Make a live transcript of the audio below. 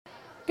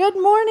Good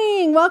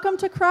morning. Welcome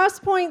to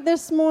Crosspoint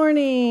this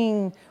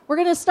morning. We're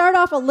going to start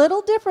off a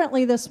little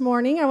differently this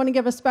morning. I want to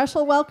give a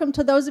special welcome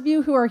to those of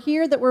you who are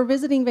here that were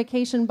visiting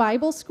Vacation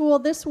Bible School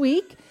this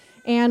week.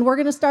 And we're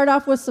going to start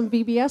off with some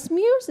VBS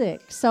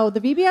music. So the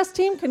VBS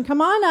team can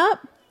come on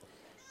up.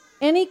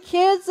 Any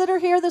kids that are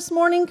here this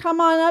morning,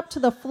 come on up to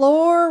the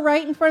floor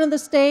right in front of the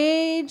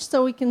stage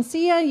so we can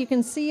see you. You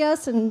can see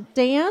us and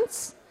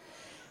dance.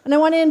 And I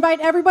want to invite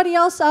everybody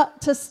else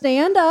up to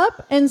stand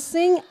up and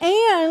sing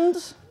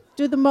and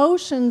do the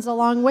motions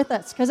along with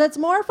us because it's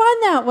more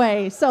fun that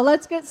way. So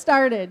let's get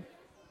started.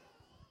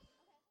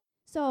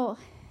 So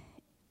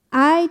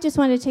I just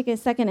want to take a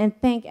second and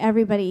thank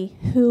everybody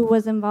who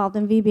was involved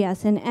in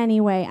VBS in any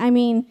way. I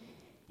mean,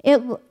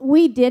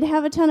 we did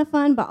have a ton of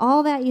fun, but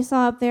all that you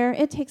saw up there,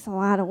 it takes a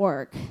lot of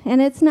work.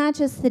 And it's not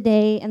just the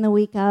day and the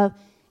week of,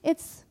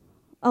 it's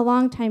a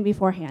long time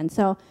beforehand.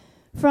 So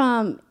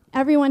from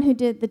everyone who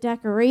did the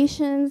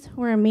decorations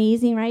were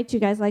amazing, right? Do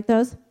you guys like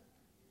those?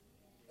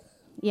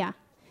 Yeah.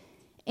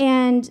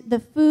 And the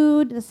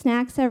food, the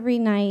snacks every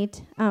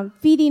night,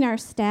 feeding our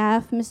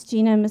staff, Miss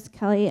Gina, Miss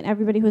Kelly, and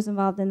everybody who was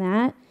involved in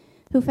that,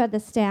 who fed the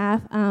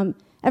staff,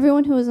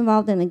 everyone who was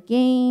involved in the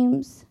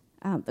games,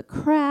 the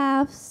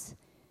crafts.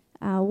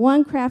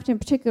 One craft in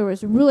particular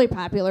was really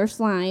popular,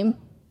 slime.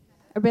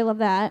 Everybody love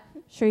that.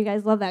 I'm sure you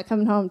guys love that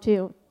coming home,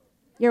 too.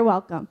 You're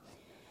welcome.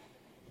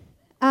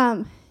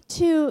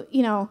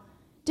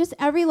 Just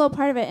every little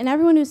part of it, and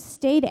everyone who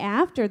stayed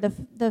after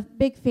the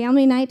big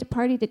family night to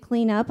party to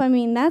clean up. I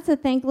mean, that's a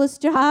thankless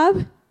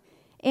job,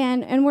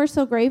 and we're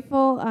so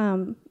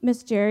grateful.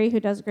 Miss Jerry,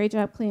 who does a great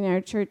job cleaning our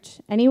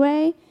church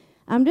anyway,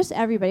 just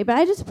everybody. But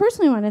I just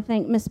personally want to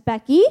thank Miss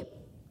Becky.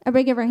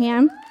 Everybody give her a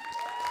hand.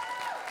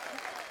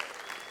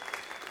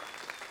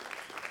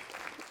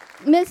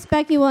 Miss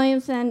Becky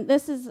Williamson,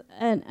 this is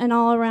an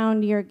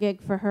all-around year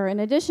gig for her. In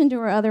addition to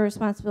her other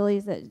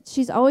responsibilities, that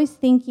she's always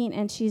thinking,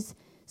 and she's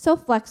so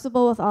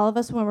flexible with all of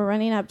us when we're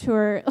running up to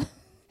her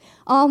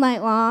all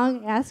night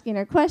long, asking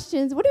her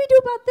questions. What do we do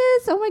about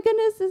this? Oh, my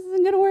goodness, this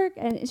isn't going to work.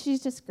 And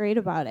she's just great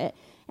about it.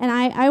 And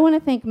I want to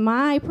thank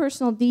my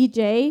personal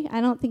DJ. I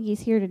don't think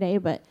he's here today,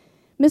 but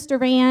Mr.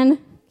 Van.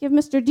 Give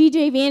Mr.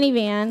 DJ Vanny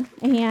Van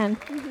a hand.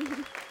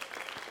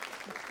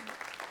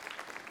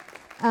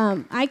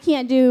 I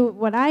can't do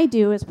what I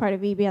do as part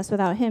of VBS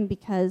without him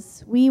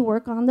because we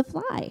work on the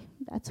fly.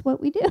 That's what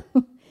we do.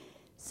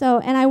 So,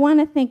 and I want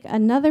to thank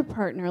another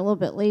partner a little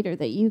bit later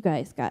that you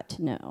guys got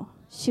to know.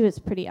 She was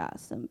pretty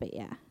awesome, but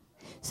yeah.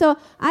 So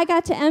I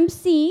got to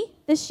MC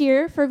this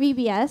year for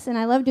VBS, and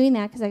I love doing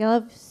that because I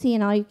love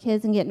seeing all you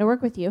kids and getting to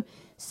work with you.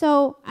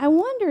 So I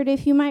wondered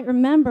if you might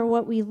remember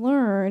what we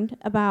learned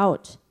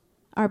about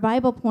our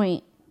Bible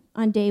point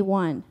on day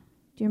 1.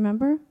 Do you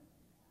remember?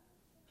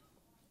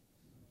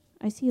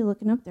 I see you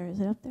looking up there. Is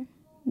it up there?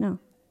 No.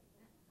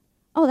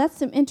 Oh, that's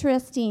some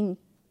interesting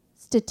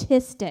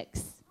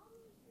statistics.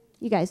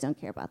 You guys don't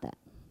care about that.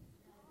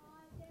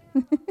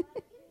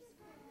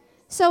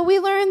 So we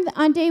learned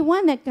on day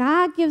 1 that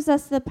God gives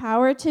us the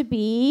power to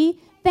be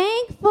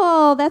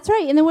thankful. That's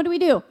right. And then what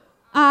do?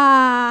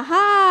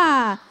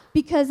 Aha!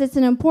 Because it's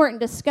an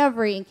important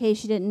discovery in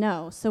case you didn't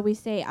know. So we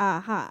say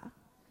aha.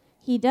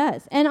 He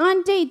does. And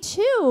on day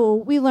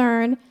 2, we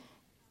learn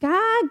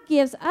God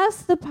gives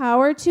us the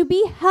power to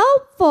be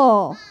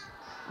helpful.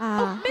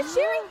 Miss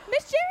Sherry!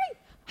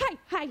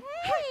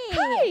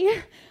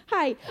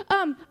 Hi.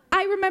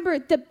 I remember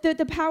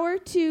the power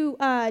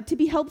to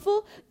be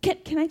helpful.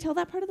 Can I tell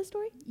that part of the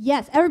story?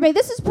 Yes, everybody.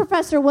 This is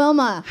Professor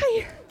Wilma.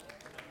 Hi.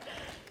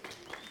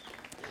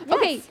 Yes.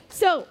 Okay,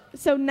 so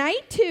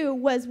night 2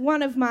 was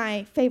one of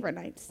my favorite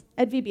nights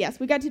at VBS.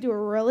 We got to do a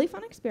really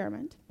fun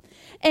experiment,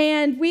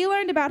 and we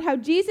learned about how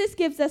Jesus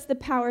gives us the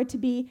power to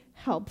be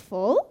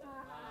helpful.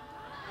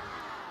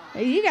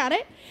 You got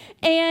it.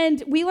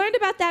 And we learned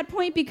about that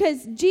point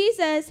because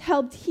Jesus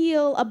helped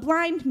heal a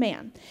blind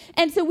man.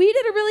 And so we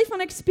did a really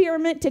fun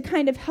experiment to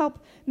kind of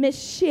help Miss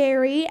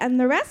Sherry and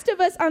the rest of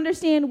us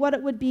understand what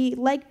it would be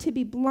like to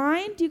be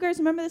blind. Do you guys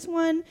remember this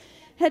one?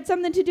 Had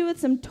something to do with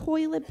some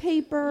toilet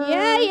paper.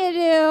 Yeah, you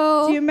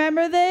do. Do you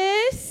remember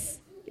this?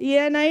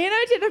 Yeah, now you know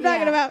what I'm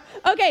talking about.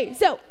 Okay,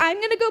 so I'm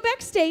going to go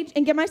backstage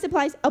and get my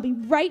supplies. I'll be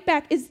right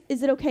back. Is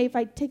it okay if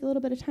I take a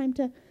little bit of time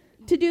to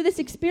do this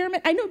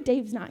experiment? I know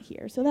Dave's not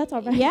here, so that's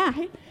all right. Yeah.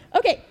 Right?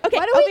 Okay. What do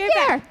I'll we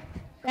care?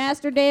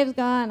 Pastor Dave's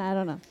gone. I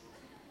don't know.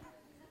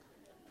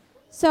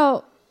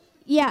 So,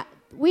 yeah,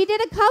 we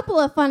did a couple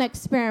of fun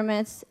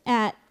experiments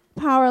at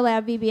Power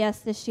Lab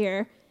VBS this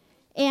year,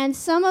 and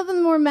some of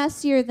them were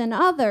messier than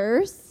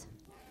others.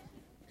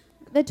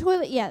 The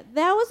toilet, yeah,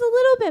 that was a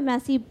little bit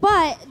messy,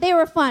 but they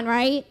were fun,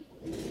 right?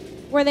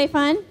 Were they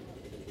fun?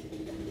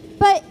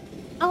 But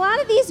a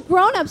lot of these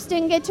grown-ups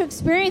didn't get to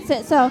experience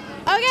it, so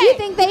Okay. Do you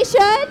think they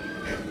should?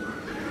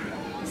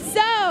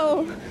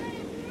 So,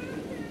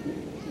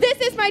 this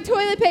is my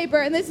toilet paper,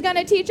 and this is going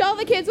to teach all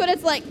the kids what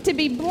it's like to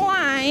be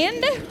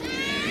blind.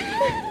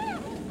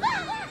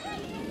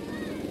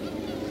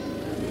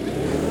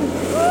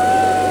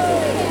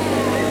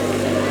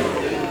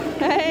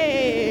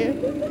 Hey.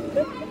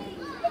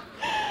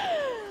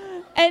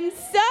 And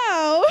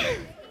so,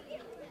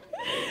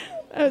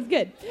 that was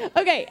good.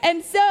 Okay,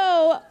 and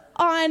so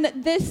on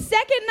the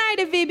second night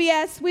of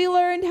VBS, we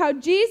learned how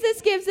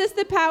Jesus gives us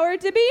the power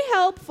to be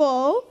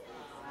helpful.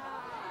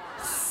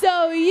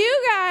 So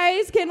you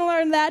guys can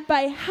learn that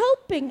by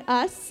helping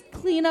us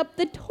clean up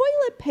the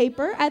toilet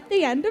paper at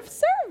the end of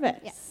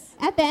service. Yes.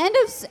 At the end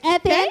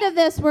of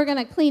this, we're going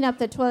to clean up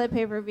the toilet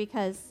paper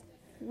because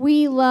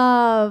we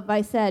love,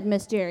 I said,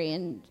 Miss Jerry,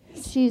 and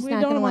she's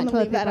not going to want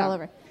toilet paper all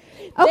over.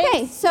 Okay,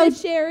 Thanks, so Miss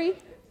Sherry.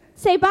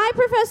 Say bye,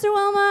 Professor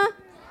Wilma.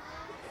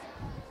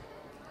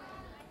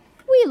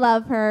 We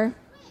love her.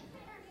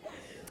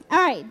 All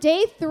right,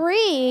 day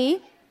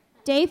three,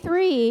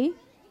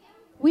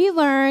 we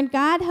learned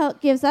God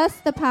gives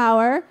us the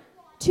power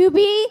to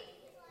be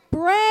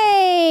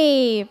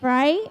brave,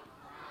 right?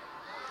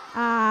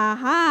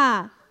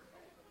 Aha.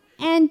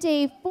 And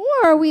day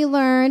four, we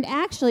learned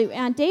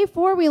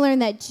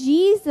that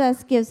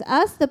Jesus gives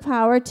us the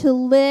power to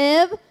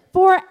live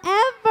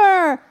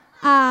forever.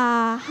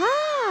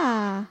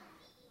 Aha.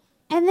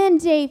 And then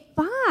day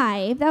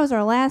 5, that was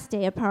our last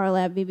day of Power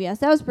Lab VBS.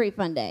 That was a pretty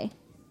fun day.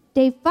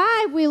 Day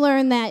 5, we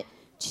learned that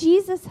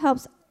Jesus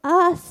helps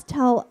us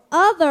tell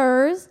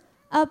others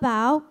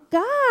about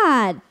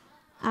God.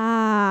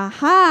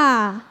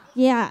 Aha.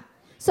 Yeah.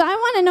 So I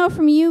want to know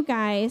from you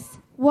guys,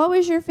 what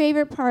was your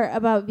favorite part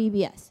about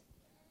VBS?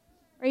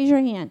 Raise your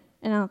hand,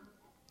 and I'll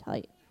tell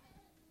you.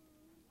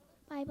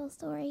 Bible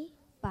story.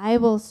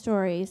 Bible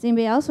stories.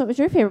 Anybody else? What was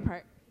your favorite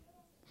part?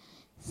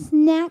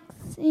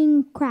 Snacks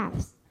and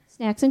crafts.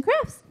 Snacks and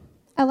crafts.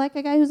 I like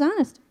a guy who's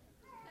honest.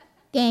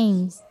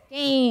 Games.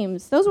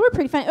 Games. Those were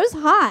pretty fun. It was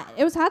hot.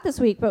 It was hot this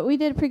week, but we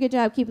did a pretty good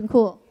job keeping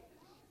cool.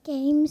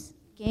 Games.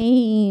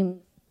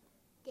 Games.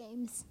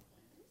 Games.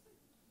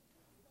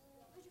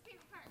 What's your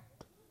favorite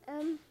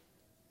part?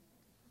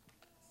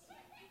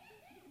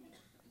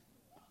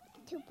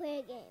 To play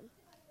a game.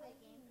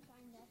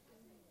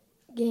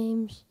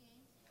 Games.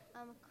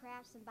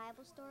 Crafts and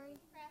Bible story.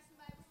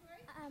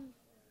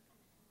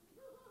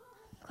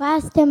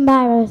 Crafts and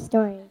Bible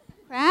story.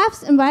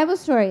 Crafts and Bible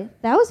story.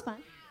 That was fun.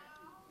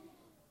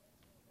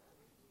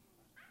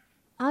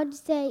 I would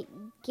say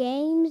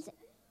games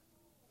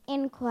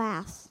and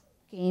crafts.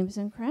 Games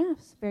and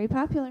crafts. Very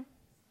popular.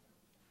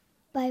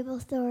 Bible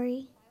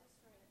story.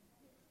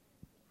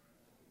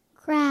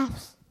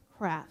 Crafts.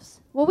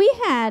 Crafts. Well, we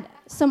had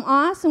some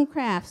awesome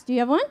crafts. Do you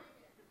have one?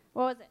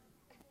 What was it?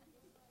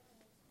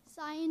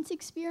 Science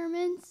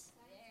experiments.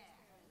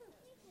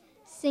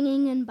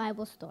 Singing and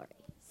Bible story.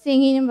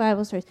 Singing and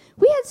Bible stories.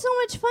 We had so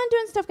much fun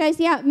doing stuff, guys.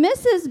 Yeah,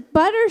 Mrs.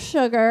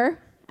 Buttersugar,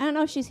 I don't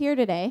know if she's here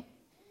today.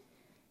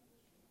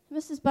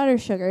 Mrs.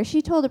 Buttersugar,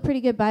 she told a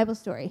pretty good Bible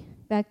story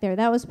back there.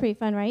 That was pretty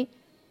fun, right?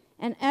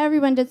 And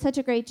everyone did such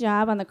a great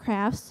job on the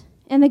crafts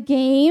and the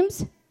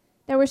games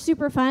that were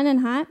super fun and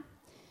hot.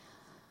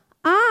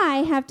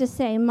 I have to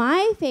say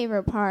my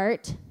favorite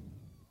part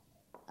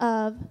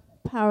of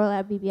Power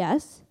Lab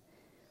VBS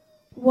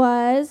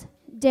was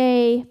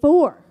day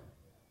 4.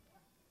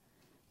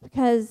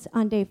 Because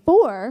on day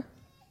 4,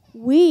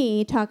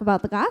 we talk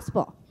about the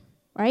gospel,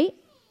 right?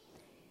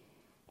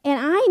 And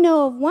I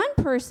know of one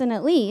person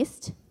at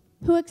least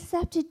who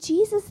accepted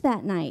Jesus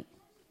that night.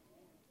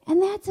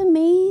 And that's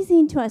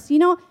amazing to us. You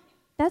know,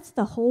 that's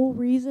the whole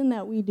reason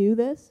that we do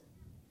this.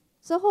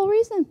 It's the whole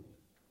reason.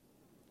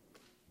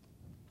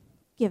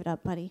 Give it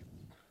up, buddy.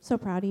 So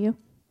proud of you.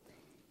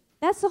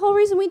 That's the whole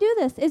reason we do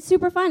this. It's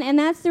super fun, and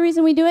that's the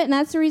reason we do it, and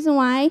that's the reason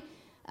why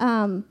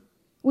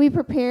we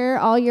prepare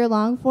all year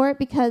long for it,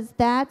 because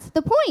that's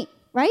the point,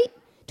 right?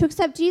 To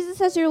accept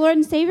Jesus as your Lord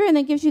and Savior, and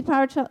that gives you the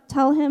power to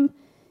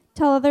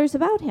tell others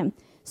about him.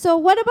 So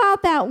what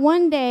about that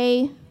one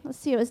day, let's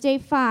see, it was day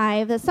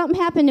 5, that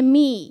something happened to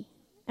me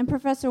and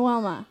Professor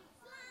Wilma?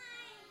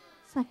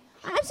 I'm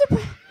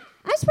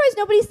surprised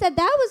nobody said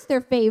that was their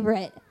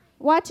favorite,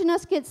 watching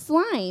us get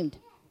slimed.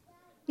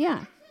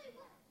 Yeah.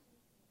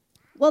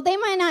 Well, they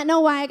might not know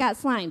why I got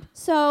slimed.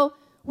 So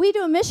we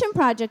do a mission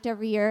project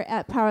every year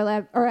at Power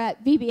Lab or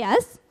at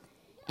VBS,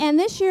 and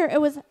this year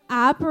it was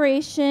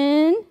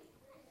Operation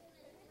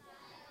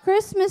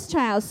Christmas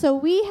Child. So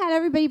we had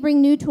everybody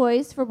bring new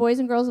toys for boys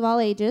and girls of all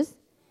ages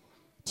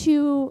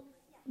to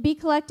be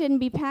collected and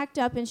be packed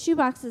up in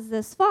shoeboxes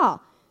this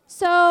fall.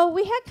 So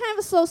we had kind of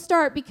a slow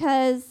start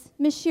because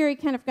Miss Sherry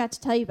kind of forgot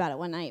to tell you about it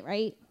one night,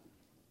 right?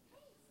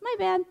 My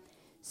bad.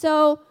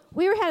 So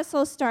we had a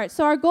slow start.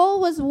 So our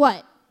goal was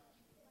what?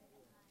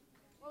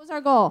 What was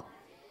our goal?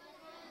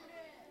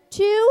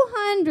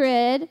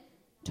 200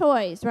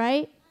 toys,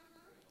 right?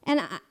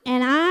 And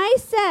I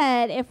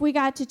said if we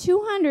got to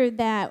 200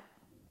 that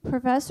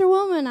Professor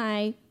Wilma and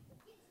I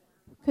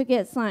could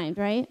get slimed,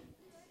 right?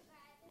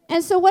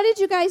 And so what did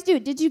you guys do?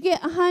 Did you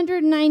get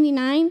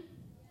 199?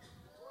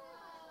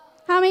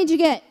 How many did you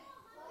get?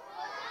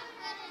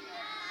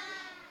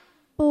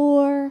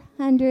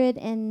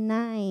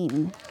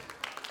 409.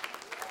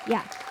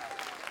 Yeah.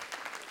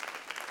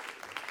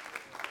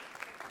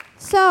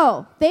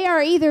 So they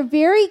are either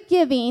very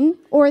giving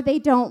or they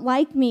don't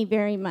like me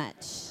very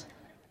much.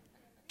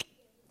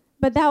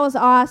 But that was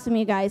awesome,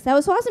 you guys. That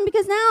was awesome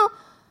because now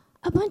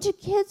a bunch of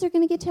kids are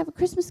going to get to have a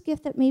Christmas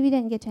gift that maybe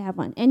didn't get to have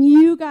one. And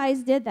you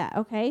guys did that,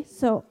 okay?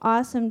 So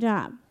awesome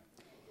job.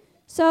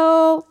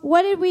 So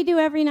what did we do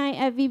every night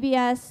at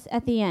VBS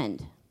at the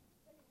end?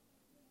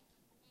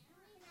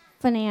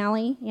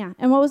 Finale, yeah.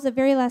 And what was the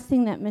very last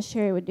thing that Miss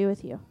Sherry would do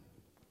with you?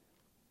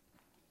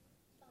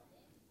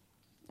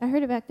 I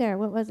heard it back there.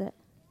 What was it?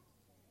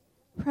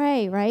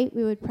 Pray, right?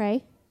 We would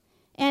pray.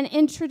 And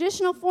in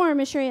traditional form,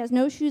 Miss Sherry has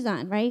no shoes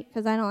on, right?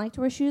 Because I don't like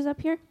to wear shoes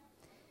up here.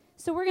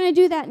 So we're going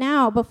to do that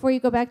now before you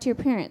go back to your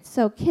parents.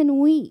 So can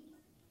we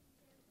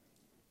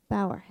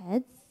bow our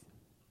heads,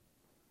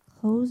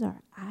 close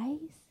our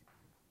eyes,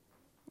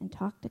 and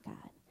talk to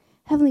God?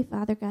 Heavenly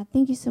Father, God,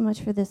 thank you so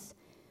much for this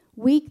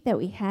week that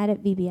we had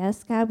at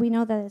VBS. God, we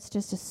know that it's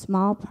just a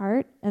small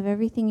part of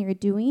everything you're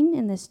doing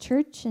in this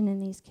church and in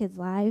these kids'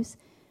 lives.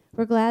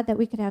 We're glad that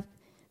we could have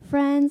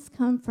friends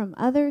come from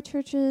other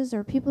churches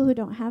or people who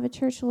don't have a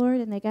church,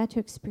 Lord, and they got to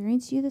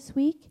experience you this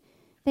week.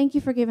 Thank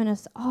you for giving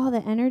us all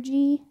the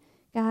energy,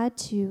 God,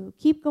 to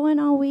keep going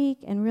all week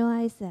and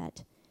realize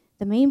that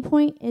the main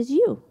point is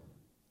you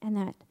and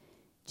that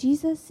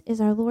Jesus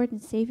is our Lord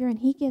and Savior, and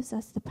he gives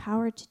us the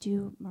power to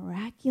do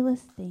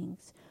miraculous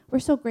things. We're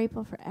so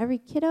grateful for every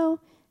kiddo,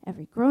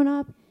 every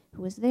grown-up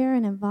who was there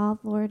and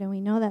involved, Lord, and we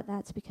know that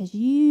that's because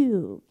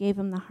you gave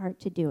them the heart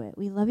to do it.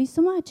 We love you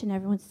so much, and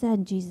everyone said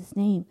in Jesus'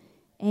 name,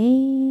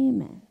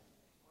 amen.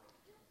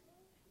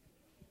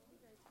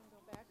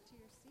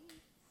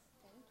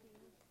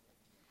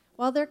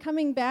 While they're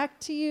coming back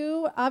to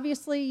you,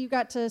 obviously you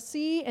got to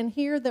see and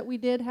hear that we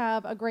did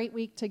have a great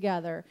week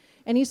together.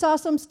 And you saw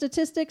some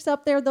statistics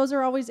up there. Those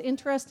are always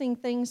interesting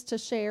things to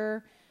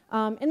share.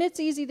 And it's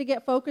easy to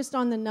get focused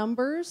on the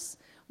numbers,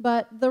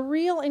 but the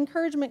real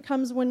encouragement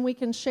comes when we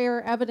can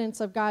share evidence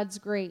of God's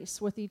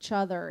grace with each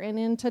other. And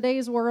in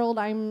today's world,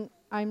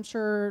 I'm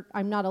sure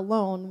I'm not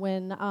alone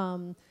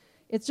when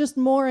it's just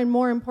more and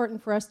more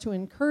important for us to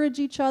encourage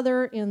each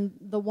other in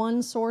the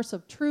one source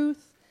of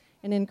truth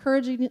and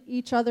encouraging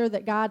each other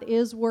that God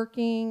is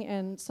working,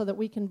 and so that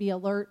we can be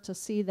alert to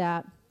see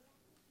that.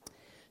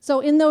 So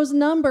in those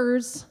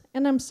numbers,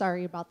 and I'm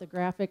sorry about the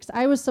graphics,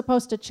 I was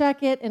supposed to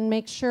check it and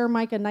make sure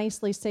Micah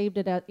nicely saved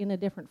it in a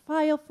different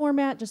file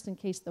format just in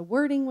case the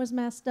wording was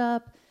messed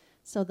up.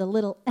 So the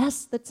little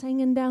S that's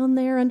hanging down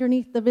there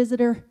underneath the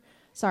visitor,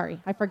 sorry,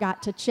 I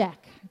forgot to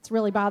check. It's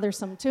really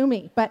bothersome to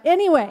me. But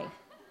anyway,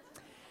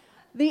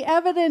 the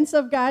evidence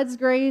of God's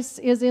grace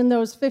is in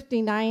those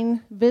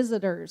 59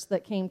 visitors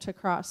that came to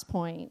Cross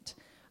Point.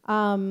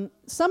 Some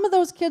of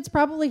those kids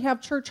probably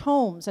have church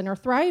homes and are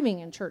thriving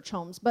in church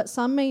homes, but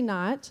some may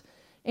not.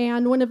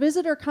 And when a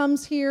visitor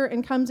comes here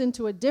and comes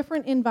into a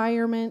different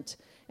environment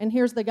and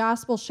hears the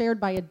gospel shared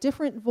by a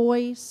different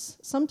voice,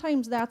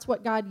 sometimes that's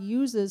what God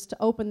uses to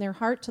open their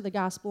heart to the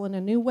gospel in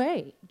a new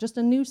way, just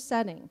a new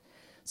setting.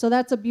 So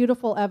that's a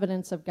beautiful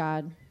evidence of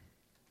God.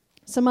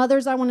 Some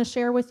others I want to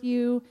share with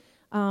you.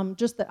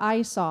 Just that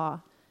I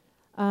saw,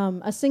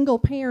 a single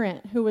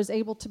parent who was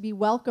able to be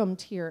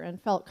welcomed here and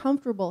felt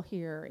comfortable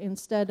here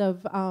instead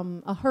of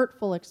a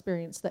hurtful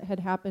experience that had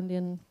happened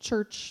in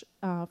church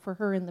for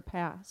her in the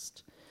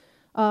past.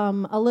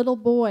 A little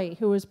boy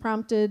who was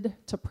prompted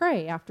to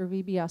pray after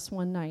VBS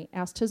one night,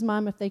 asked his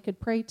mom if they could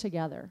pray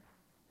together.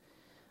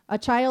 A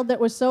child that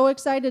was so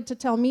excited to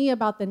tell me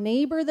about the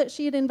neighbor that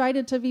she had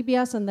invited to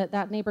VBS and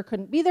that neighbor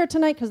couldn't be there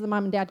tonight because the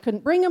mom and dad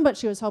couldn't bring him, but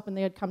she was hoping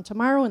they would come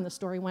tomorrow, and the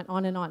story went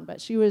on and on.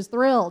 But she was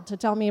thrilled to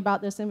tell me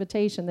about this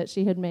invitation that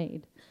she had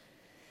made.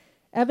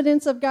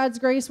 Evidence of God's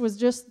grace was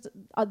just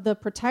the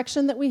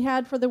protection that we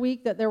had for the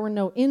week, that there were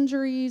no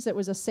injuries. It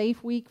was a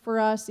safe week for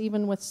us,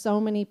 even with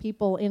so many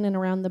people in and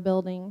around the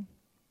building.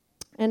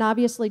 And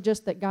obviously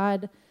just that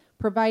God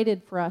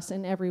provided for us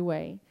in every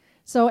way.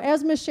 So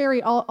as Ms.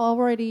 Sherry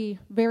already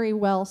very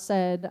well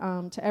said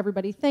to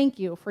everybody, thank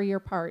you for your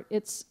part.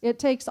 It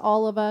takes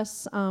all of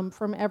us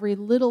from every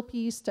little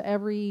piece to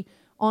every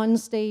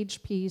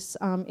on-stage piece.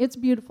 It's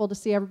beautiful to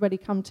see everybody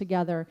come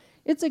together.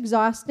 It's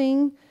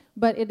exhausting,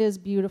 but it is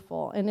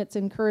beautiful, and it's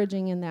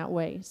encouraging in that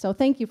way. So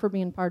thank you for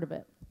being part of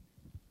it.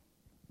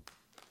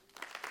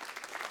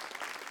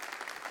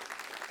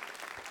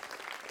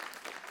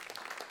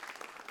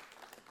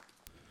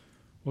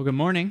 Well, good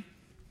morning.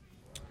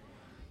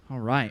 All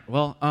right.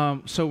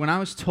 Well, so when I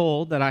was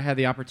told that I had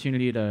the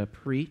opportunity to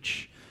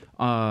preach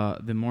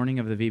the morning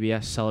of the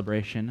VBS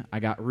celebration,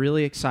 I got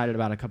really excited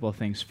about a couple of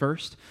things.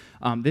 First,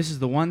 this is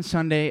the one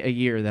Sunday a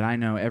year that I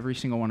know every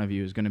single one of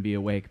you is going to be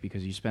awake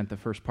because you spent the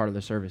first part of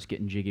the service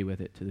getting jiggy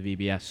with it to the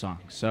VBS song.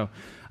 So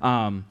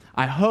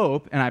I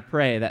hope and I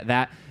pray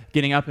that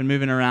getting up and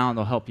moving around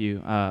will help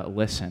you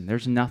listen.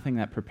 There's nothing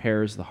that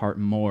prepares the heart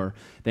more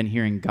than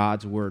hearing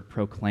God's word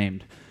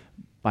proclaimed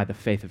by the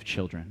faith of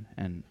children.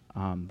 And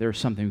there's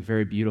something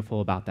very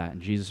beautiful about that,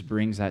 and Jesus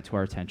brings that to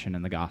our attention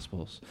in the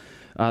Gospels.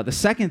 The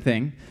second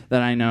thing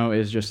that I know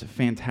is just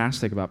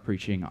fantastic about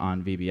preaching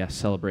on VBS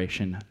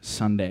Celebration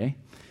Sunday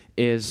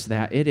is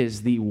that it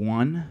is the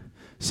one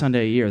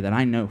Sunday a year that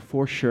I know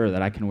for sure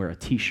that I can wear a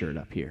t-shirt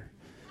up here.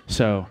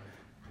 So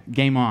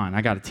Game on.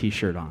 I got a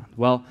T-shirt on.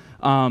 Well,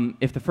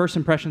 if the First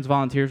Impressions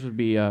volunteers would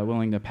be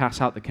willing to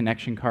pass out the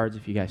connection cards,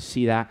 if you guys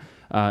see that.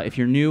 If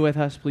you're new with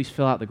us, please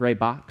fill out the gray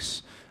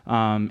box.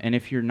 And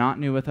if you're not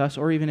new with us,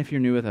 or even if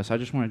you're new with us, I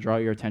just want to draw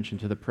your attention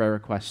to the prayer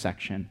request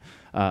section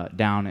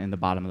down in the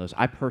bottom of those.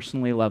 I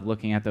personally love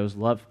looking at those,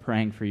 love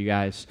praying for you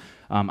guys.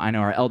 I know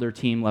our elder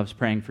team loves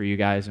praying for you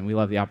guys, and we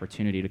love the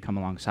opportunity to come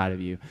alongside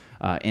of you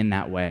in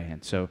that way.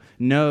 And so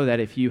know that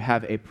if you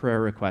have a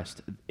prayer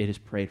request, it is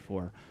prayed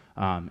for,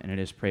 and it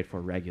is prayed for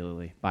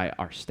regularly by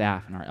our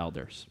staff and our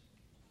elders.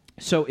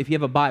 So if you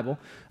have a Bible,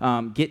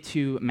 get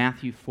to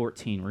Matthew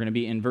 14. We're going to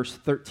be in verse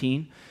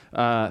 13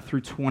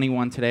 through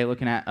 21 today,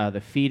 looking at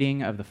the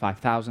feeding of the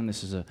 5,000.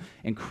 This is an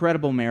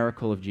incredible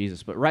miracle of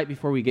Jesus. But right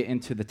before we get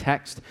into the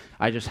text,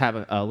 I just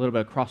have a little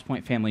bit of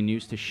Crosspoint family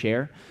news to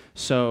share.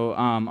 So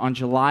on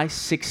July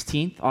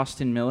 16th,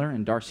 Austin Miller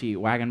and Darcy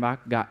Wagenbach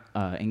got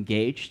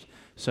engaged.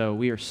 So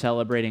we are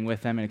celebrating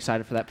with them and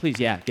excited for that. Please,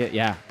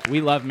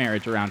 we love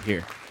marriage around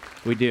here.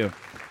 We do.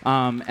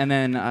 And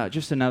then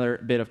just another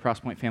bit of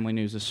Crosspoint family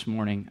news this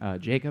morning.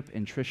 Jacob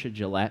and Trisha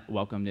Gillette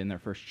welcomed in their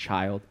first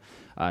child.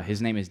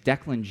 His name is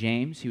Declan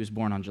James. He was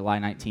born on July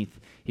 19th.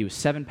 He was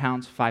 7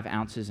 pounds, 5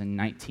 ounces, and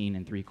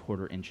 19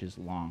 3/4 inches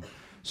long.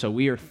 So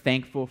we are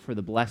thankful for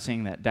the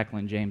blessing that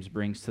Declan James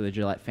brings to the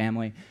Gillette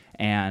family.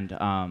 And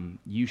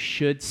you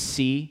should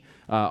see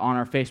on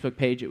our Facebook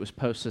page, it was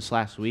posted this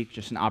last week,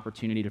 just an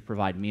opportunity to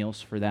provide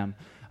meals for them.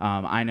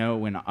 I know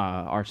when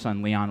our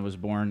son Leon was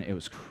born, it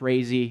was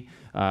crazy.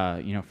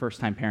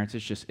 First-time parents,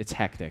 it's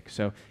hectic.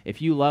 So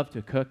if you love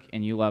to cook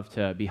and you love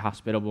to be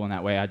hospitable in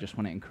that way, I just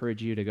want to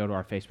encourage you to go to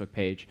our Facebook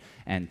page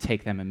and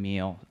take them a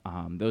meal.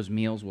 Those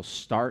meals will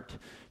start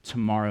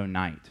tomorrow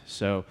night.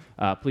 So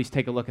please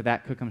take a look at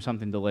that, cook them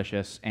something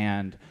delicious.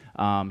 And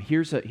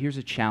here's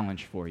a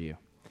challenge for you.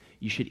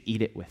 You should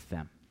eat it with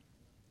them.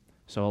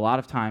 So a lot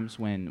of times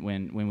when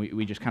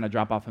we just kind of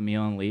drop off a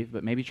meal and leave,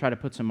 but maybe try to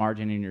put some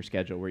margin in your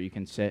schedule where you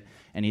can sit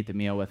and eat the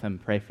meal with them,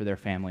 pray for their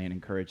family, and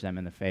encourage them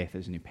in the faith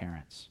as new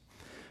parents.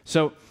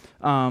 So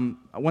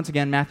once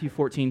again, Matthew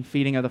 14,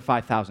 feeding of the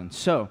 5,000.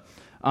 So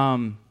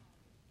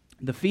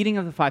the feeding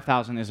of the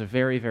 5,000 is a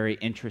very, very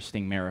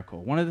interesting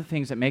miracle. One of the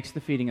things that makes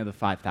the feeding of the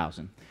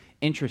 5,000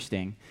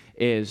 interesting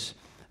is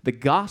the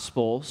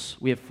Gospels.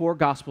 We have 4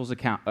 gospel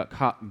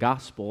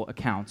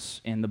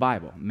accounts in the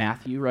Bible.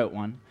 Matthew wrote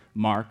one,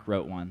 Mark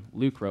wrote one,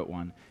 Luke wrote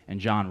one, and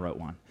John wrote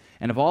one.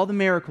 And of all the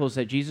miracles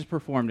that Jesus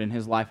performed in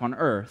his life on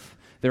earth,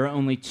 there are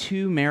only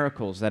 2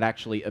 miracles that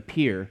actually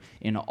appear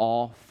in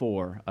all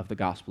 4 of the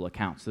gospel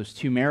accounts. Those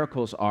 2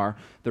 miracles are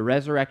the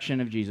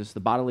resurrection of Jesus, the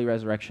bodily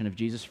resurrection of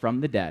Jesus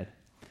from the dead,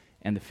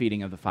 and the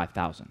feeding of the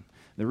 5,000.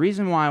 The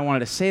reason why I wanted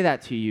to say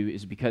that to you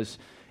is because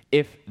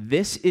if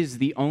this is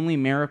the only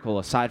miracle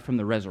aside from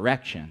the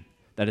resurrection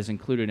that is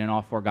included in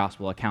all 4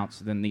 gospel accounts,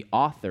 then the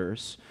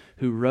authors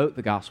who wrote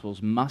the Gospels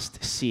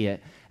must see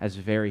it as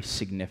very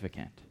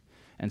significant.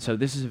 And so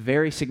this is a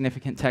very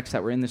significant text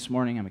that we're in this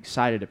morning. I'm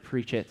excited to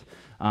preach it.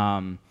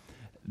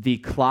 The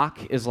clock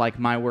is like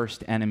my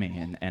worst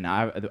enemy, and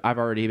I've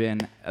already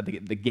been,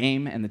 the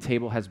game and the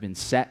table has been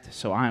set,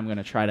 so I'm going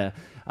to try to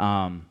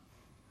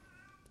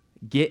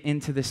get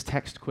into this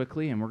text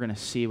quickly, and we're going to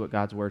see what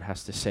God's Word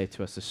has to say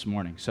to us this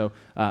morning. So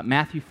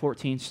Matthew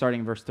 14, starting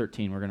in verse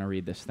 13, we're going to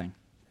read this thing.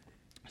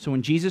 So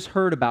when Jesus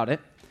heard about it,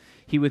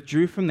 he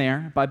withdrew from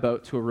there by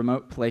boat to a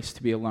remote place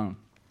to be alone.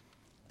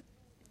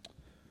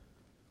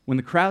 When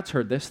the crowds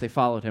heard this, they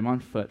followed him on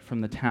foot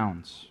from the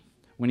towns.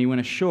 When he went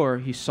ashore,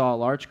 he saw a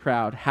large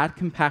crowd, had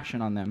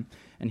compassion on them,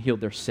 and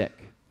healed their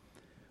sick.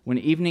 When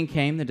evening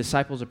came, the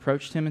disciples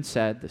approached him and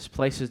said, "This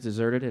place is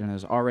deserted and it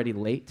is already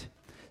late.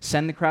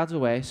 Send the crowds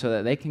away so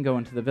that they can go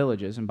into the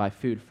villages and buy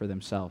food for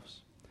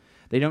themselves."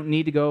 "They don't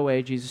need to go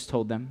away," Jesus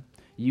told them.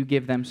 "You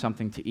give them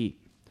something to eat."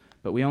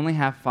 "But we only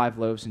have 5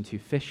 loaves and 2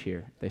 fish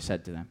here," they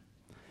said to them.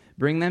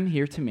 "Bring them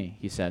here to me,"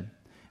 he said.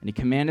 And he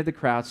commanded the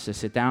crowds to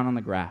sit down on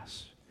the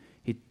grass.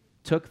 He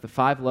took the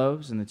 5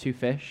 loaves and the 2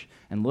 fish,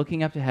 and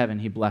looking up to heaven,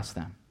 he blessed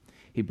them.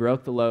 He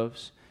broke the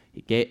loaves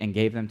and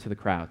gave them to the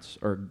crowds,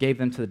 or gave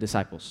them to the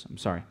disciples,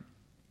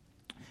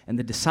 And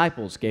the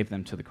disciples gave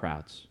them to the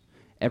crowds.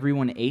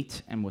 Everyone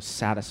ate and was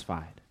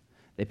satisfied.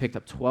 They picked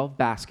up 12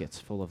 baskets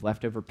full of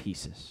leftover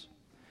pieces.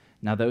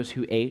 Now those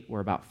who ate were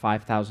about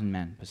 5,000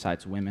 men,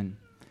 besides women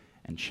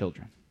and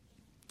children.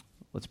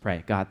 Let's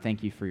pray. God,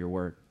 thank you for your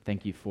word.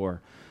 Thank you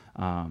for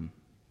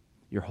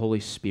your Holy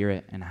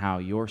Spirit and how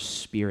your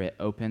Spirit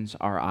opens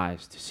our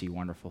eyes to see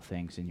wonderful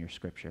things in your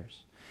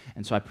scriptures.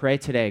 And so I pray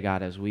today,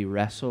 God, as we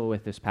wrestle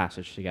with this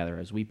passage together,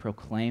 as we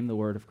proclaim the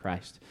word of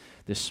Christ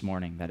this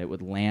morning, that it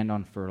would land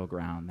on fertile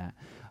ground, that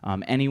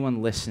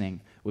anyone listening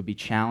would be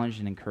challenged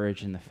and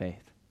encouraged in the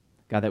faith.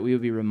 God, that we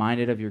would be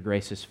reminded of your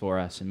graces for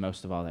us, and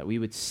most of all, that we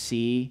would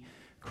see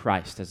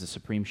Christ as the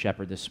supreme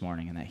shepherd this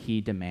morning, and that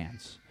he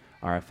demands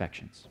our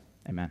affections.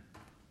 Amen.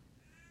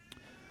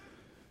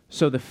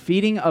 So the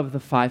feeding of the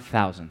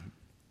 5,000.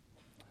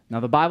 Now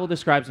the Bible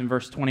describes in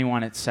verse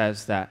 21, it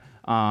says that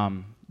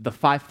the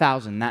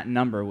 5,000, that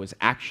number was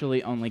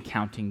actually only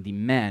counting the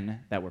men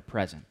that were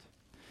present.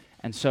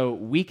 And so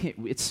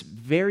it's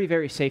very,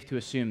 very safe to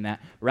assume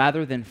that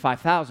rather than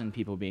 5,000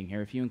 people being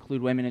here, if you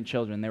include women and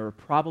children, there were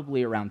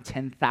probably around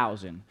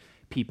 10,000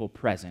 people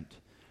present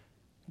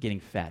getting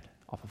fed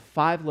off of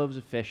 5 loaves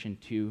of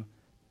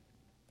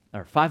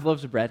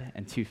bread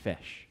and 2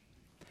 fish.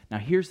 Now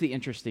here's the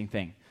interesting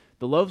thing.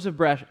 The loaves of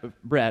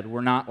bread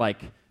were not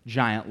like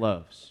giant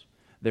loaves.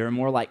 They were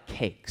more like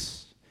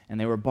cakes, and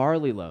they were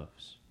barley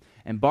loaves.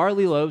 And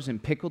barley loaves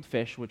and pickled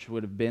fish, which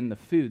would have been the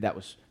food that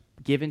was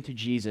given to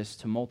Jesus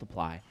to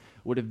multiply,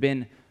 would have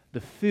been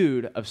the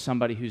food of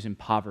somebody who's in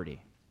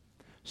poverty.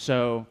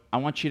 So I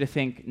want you to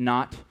think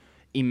not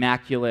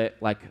immaculate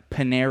like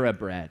Panera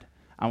bread.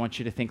 I want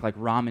you to think like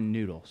ramen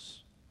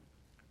noodles,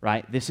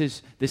 right? This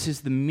is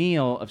the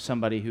meal of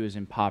somebody who is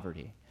in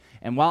poverty.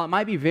 And while it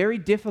might be very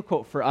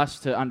difficult for us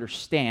to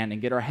understand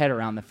and get our head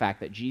around the fact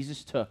that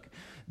Jesus took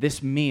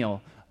this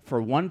meal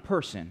for one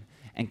person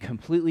and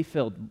completely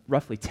filled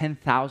roughly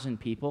 10,000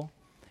 people,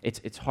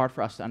 it's hard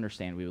for us to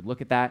understand. We would look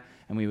at that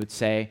and we would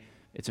say,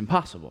 it's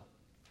impossible.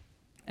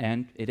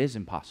 And it is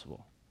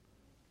impossible.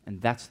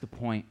 And that's the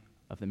point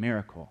of the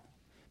miracle,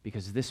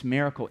 because this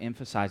miracle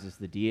emphasizes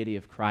the deity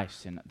of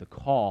Christ and the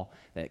call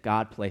that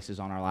God places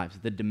on our lives,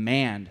 the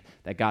demand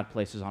that God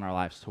places on our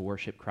lives to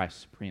worship Christ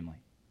supremely.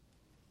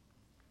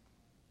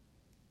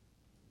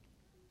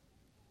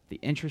 The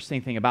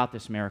interesting thing about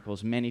this miracle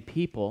is many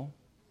people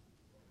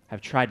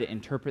have tried to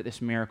interpret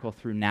this miracle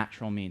through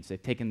natural means.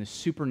 They've taken the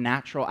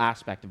supernatural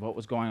aspect of what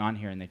was going on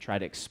here and they try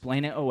to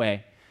explain it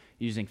away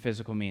using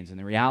physical means. And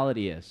the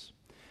reality is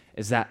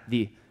that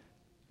the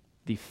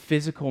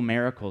physical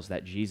miracles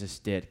that Jesus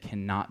did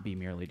cannot be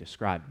merely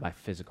described by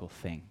physical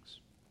things.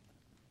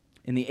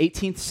 In the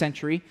 18th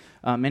century,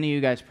 many of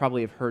you guys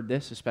probably have heard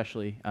this,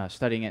 especially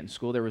studying it in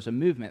school. There was a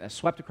movement that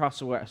swept across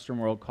the Western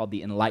world called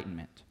the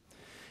Enlightenment.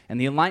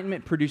 And the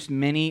Enlightenment produced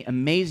many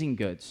amazing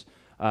goods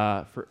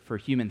for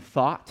human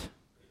thought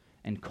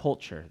and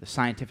culture. The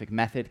scientific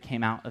method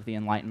came out of the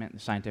Enlightenment. The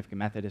scientific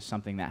method is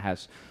something that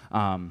has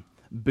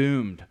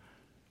boomed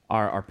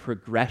our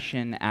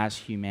progression as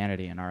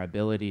humanity and our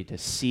ability to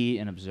see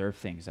and observe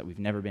things that we've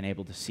never been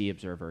able to see,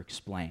 observe, or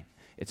explain.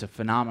 It's a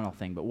phenomenal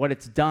thing. But what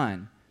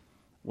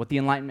the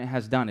Enlightenment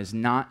has done is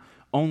not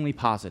only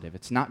positive.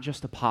 It's not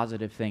just a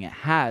positive thing. It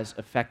has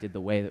affected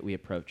the way that we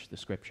approach the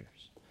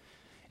Scriptures.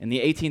 In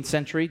the 18th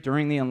century,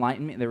 during the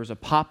Enlightenment, there was a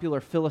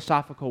popular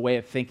philosophical way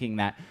of thinking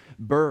that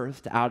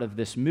birthed out of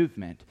this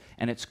movement,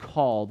 and it's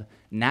called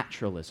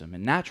naturalism.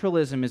 And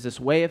naturalism is this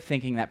way of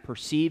thinking that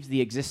perceives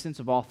the existence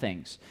of all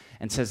things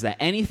and says that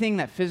anything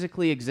that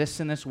physically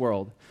exists in this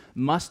world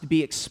must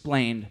be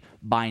explained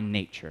by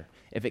nature.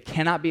 If it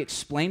cannot be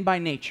explained by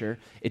nature,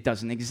 it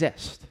doesn't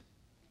exist.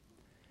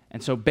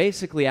 And so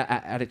basically,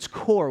 at its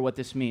core, what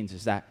this means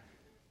is that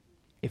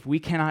if we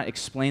cannot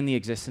explain the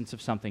existence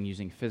of something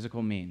using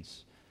physical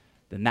means,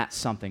 then that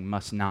something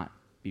must not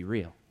be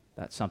real.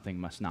 That something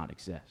must not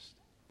exist.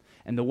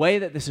 And the way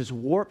that this has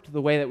warped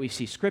the way that we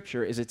see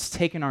Scripture is it's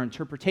taken our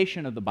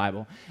interpretation of the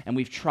Bible and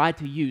we've tried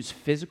to use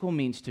physical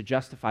means to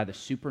justify the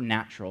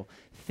supernatural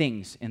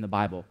things in the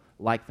Bible,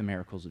 like the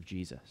miracles of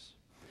Jesus.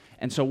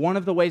 And so one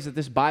of the ways that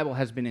this Bible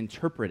has been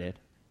interpreted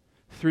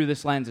through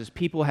this lens is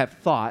people have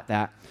thought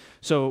that,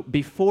 so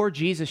before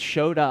Jesus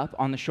showed up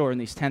on the shore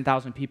and these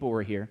 10,000 people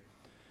were here,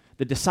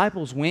 the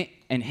disciples went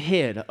and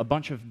hid a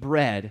bunch of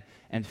bread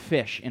and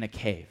fish in a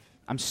cave.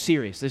 I'm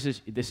serious.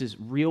 This is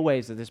real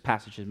ways that this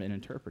passage has been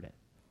interpreted.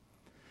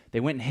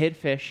 They went and hid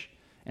fish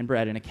and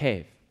bread in a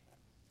cave.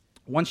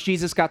 Once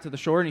Jesus got to the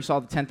shore and he saw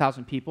the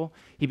 10,000 people,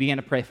 he began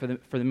to pray for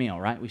the meal,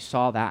 right? We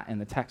saw that in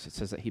the text. It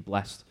says that he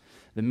blessed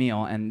the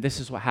meal, and this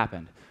is what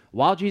happened.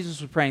 While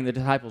Jesus was praying, the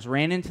disciples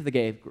ran into the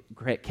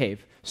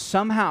cave.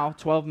 Somehow,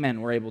 12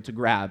 men were able to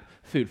grab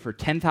food for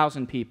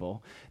 10,000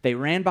 people. They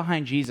ran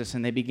behind Jesus,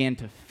 and they began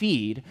to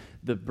feed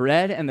the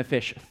bread and the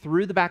fish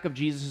through the back of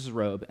Jesus'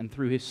 robe and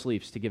through his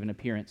sleeves to give an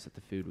appearance that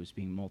the food was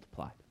being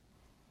multiplied.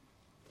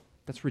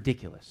 That's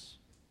ridiculous.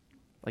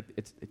 Like,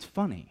 it's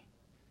funny.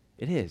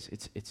 It is.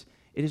 It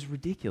is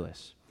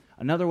ridiculous.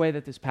 Another way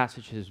that this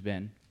passage has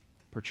been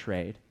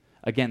portrayed,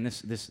 again,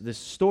 this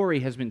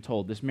story has been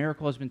told, this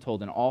miracle has been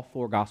told in all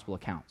 4 gospel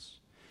accounts.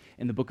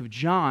 In the book of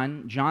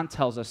John, John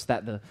tells us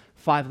that the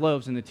 5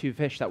 loaves and the 2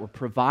 fish that were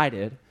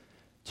provided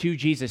to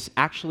Jesus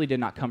actually did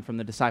not come from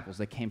the disciples.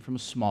 They came from a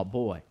small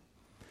boy.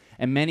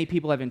 And many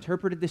people have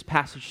interpreted this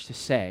passage to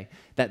say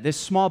that this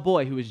small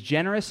boy, who was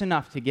generous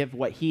enough to give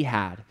what he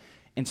had,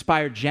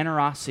 inspired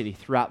generosity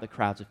throughout the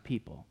crowds of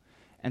people.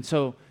 And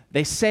so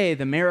they say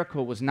the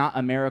miracle was not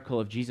a miracle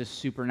of Jesus'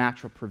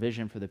 supernatural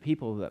provision for the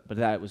people, but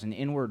that it was an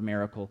inward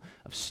miracle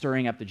of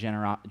stirring up the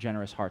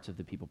generous hearts of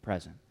the people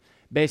present.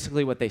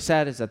 Basically, what they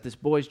said is that this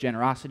boy's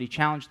generosity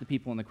challenged the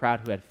people in the crowd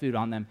who had food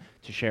on them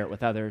to share it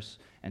with others,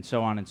 and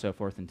so on and so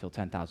forth until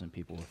 10,000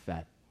 people were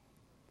fed.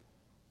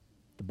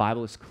 The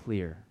Bible is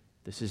clear.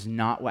 This is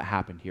not what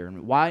happened here.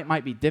 And why it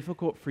might be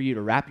difficult for you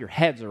to wrap your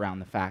heads around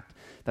the fact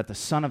that the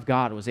Son of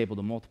God was able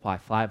to multiply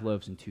 5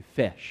 loaves and 2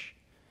 fish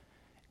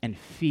and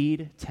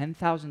feed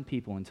 10,000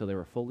 people until they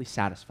were fully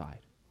satisfied.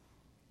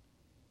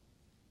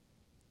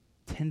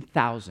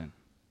 10,000.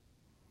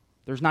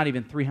 There's not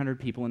even 300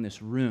 people in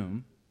this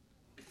room.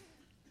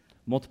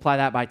 Multiply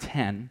that by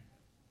 10,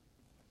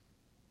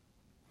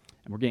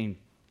 and we're getting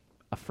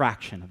a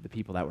fraction of the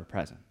people that were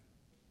present.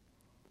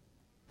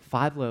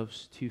 5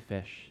 loaves, 2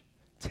 fish,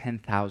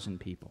 10,000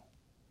 people.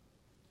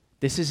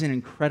 This is an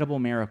incredible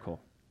miracle,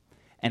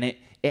 and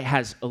it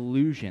has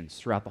allusions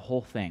throughout the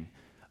whole thing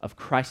of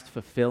Christ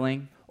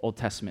fulfilling Old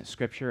Testament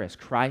scripture as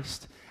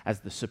Christ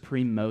as the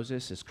supreme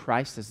Moses, as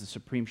Christ as the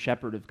supreme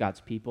shepherd of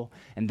God's people.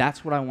 And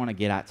that's what I want to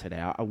get at today.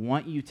 I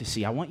want you to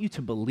see, I want you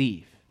to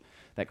believe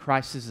that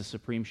Christ is the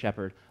supreme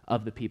shepherd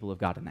of the people of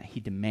God and that he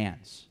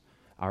demands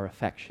our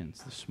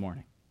affections this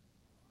morning.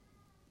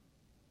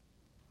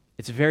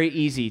 It's very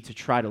easy to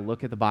try to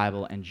look at the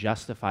Bible and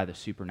justify the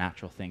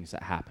supernatural things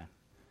that happen.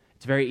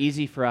 It's very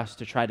easy for us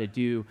to try to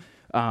do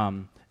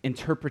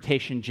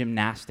interpretation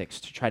gymnastics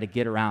to try to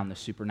get around the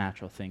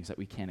supernatural things that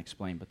we can't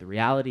explain. But the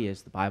reality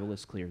is, the Bible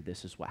is clear.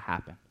 This is what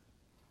happened.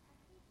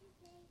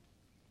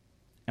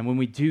 And when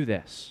we do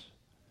this,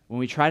 when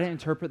we try to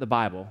interpret the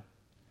Bible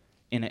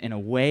in a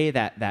way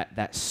that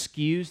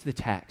skews the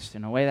text,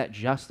 in a way that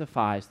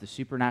justifies the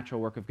supernatural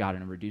work of God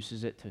and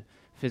reduces it to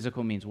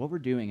physical means, what we're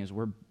doing is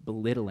we're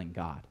belittling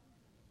God.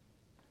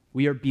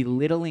 We are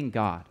belittling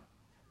God.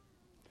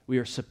 We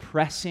are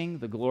suppressing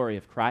the glory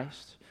of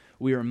Christ.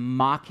 We are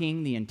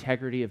mocking the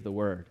integrity of the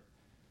Word.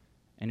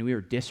 And we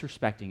are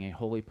disrespecting a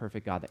holy,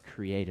 perfect God that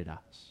created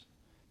us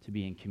to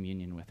be in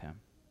communion with Him.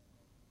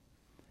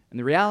 And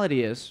the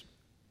reality is,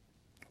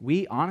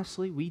 we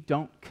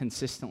don't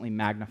consistently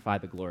magnify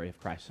the glory of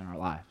Christ in our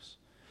lives.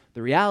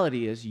 The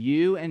reality is,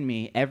 you and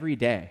me, every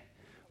day,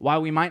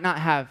 while we might not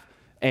have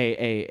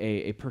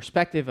a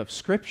perspective of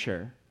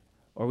Scripture,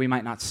 or we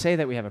might not say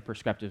that we have a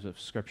perspective of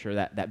Scripture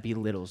that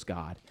belittles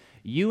God,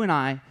 you and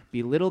I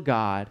belittle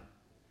God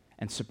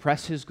and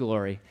suppress His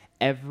glory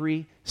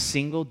every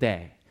single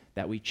day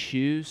that we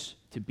choose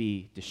to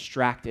be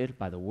distracted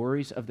by the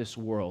worries of this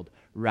world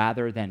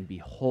rather than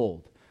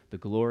behold the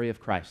glory of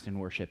Christ in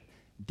worship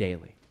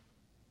daily.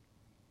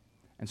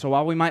 And so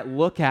while we might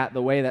look at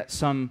the way that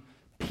some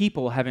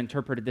people have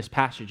interpreted this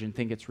passage and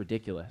think it's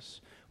ridiculous,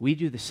 we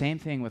do the same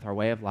thing with our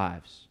way of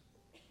lives.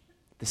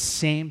 The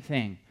same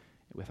thing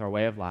with our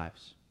way of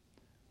lives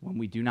when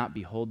we do not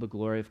behold the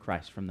glory of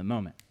Christ from the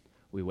moment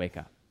we wake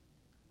up.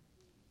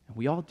 And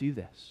we all do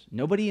this.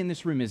 Nobody in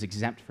this room is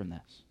exempt from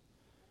this.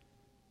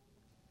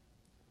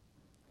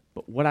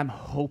 But what I'm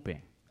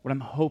hoping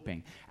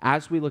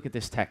as we look at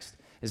this text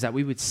is that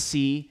we would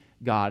see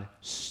God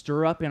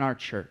stir up in our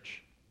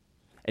church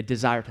a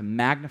desire to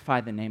magnify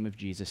the name of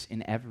Jesus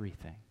in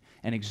everything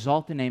and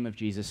exalt the name of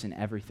Jesus in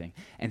everything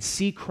and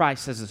see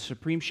Christ as the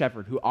supreme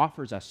shepherd who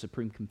offers us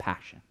supreme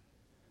compassion.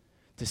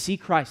 To see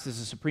Christ as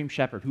the supreme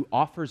shepherd who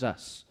offers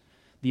us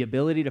the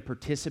ability to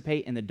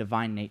participate in the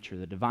divine nature,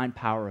 the divine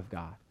power of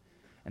God,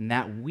 and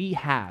that we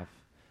have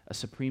a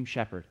supreme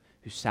shepherd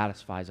who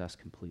satisfies us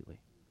completely.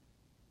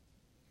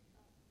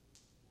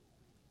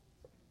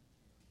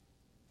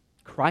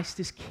 Christ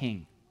is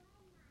king.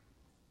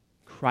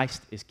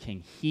 Christ is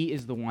king. He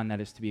is the one that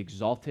is to be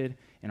exalted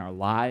in our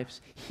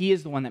lives. He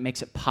is the one that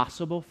makes it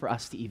possible for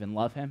us to even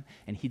love him,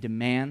 and he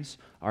demands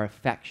our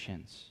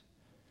affections.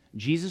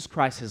 Jesus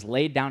Christ has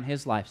laid down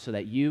his life so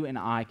that you and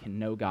I can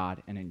know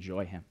God and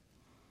enjoy him.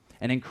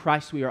 And in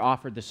Christ we are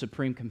offered the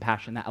supreme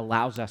compassion that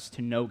allows us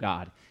to know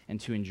God and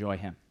to enjoy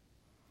him.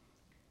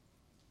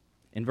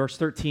 In verse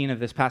 13 of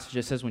this passage,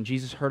 it says, when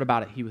Jesus heard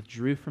about it, he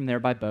withdrew from there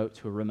by boat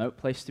to a remote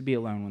place to be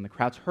alone. When the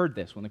crowds heard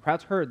this, when the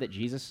crowds heard that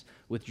Jesus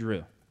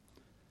withdrew,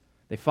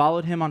 they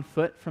followed him on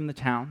foot from the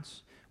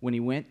towns. When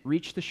he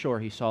reached the shore,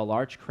 he saw a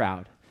large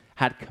crowd,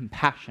 had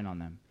compassion on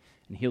them,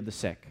 and healed the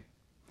sick.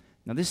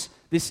 Now, this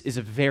is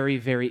a very,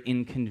 very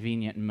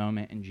inconvenient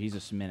moment in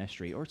Jesus'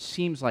 ministry, or it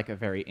seems like a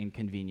very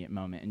inconvenient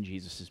moment in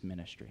Jesus'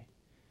 ministry.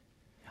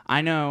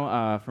 I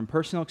know from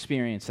personal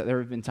experience that there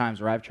have been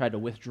times where I've tried to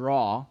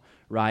withdraw,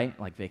 right,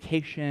 like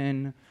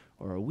vacation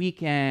or a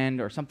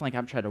weekend or something like that.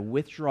 I've tried to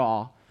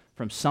withdraw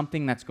from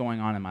something that's going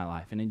on in my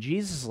life. And in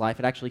Jesus' life,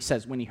 it actually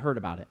says when he heard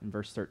about it in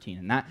verse 13.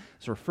 And that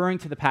is referring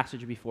to the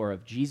passage before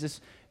of Jesus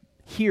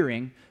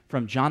hearing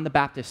from John the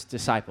Baptist's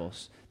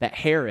disciples that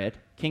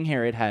King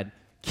Herod had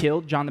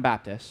killed John the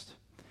Baptist,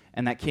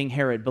 and that King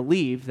Herod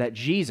believed that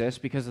Jesus,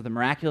 because of the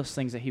miraculous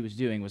things that he was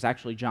doing, was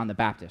actually John the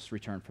Baptist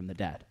returned from the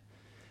dead.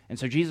 And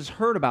so Jesus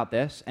heard about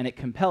this, and it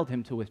compelled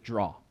him to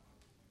withdraw.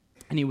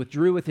 And he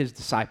withdrew with his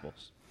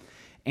disciples.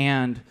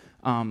 And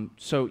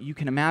so you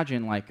can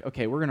imagine, like,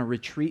 okay, we're going to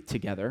retreat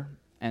together.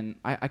 And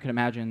I could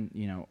imagine,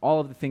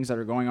 all of the things that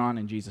are going on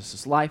in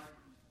Jesus' life.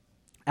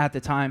 At the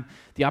time,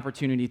 the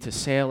opportunity to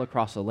sail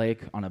across a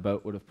lake on a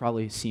boat would have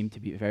probably seemed to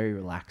be very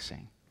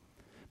relaxing.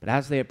 But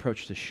as they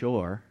approach the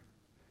shore,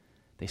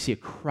 they see a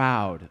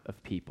crowd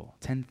of people,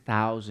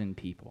 10,000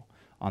 people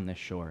on this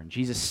shore. And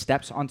Jesus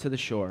steps onto the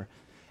shore,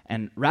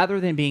 and rather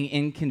than being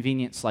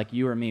inconvenienced like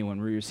you or me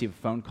when we receive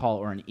a phone call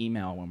or an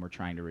email when we're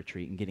trying to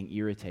retreat and getting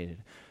irritated,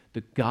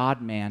 the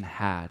God-man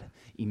had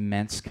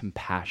immense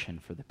compassion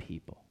for the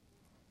people.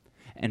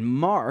 And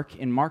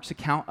in Mark's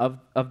account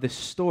of this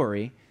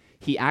story,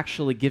 he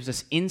actually gives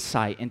us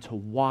insight into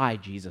why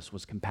Jesus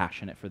was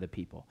compassionate for the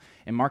people.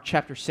 In Mark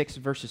chapter 6,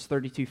 verses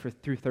 32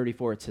 through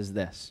 34, it says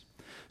this: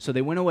 "So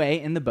they went away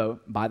in the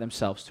boat by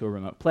themselves to a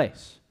remote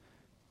place.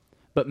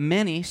 But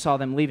many saw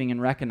them leaving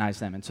and recognized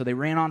them, and so they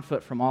ran on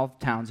foot from all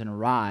the towns and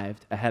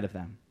arrived ahead of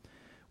them.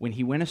 When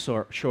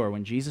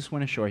Jesus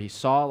went ashore, he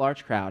saw a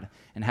large crowd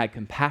and had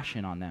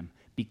compassion on them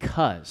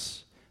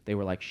because they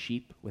were like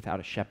sheep without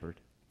a shepherd.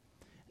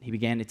 He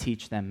began to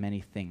teach them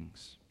many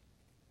things."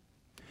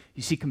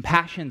 You see,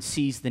 compassion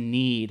sees the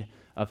need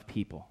of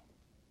people.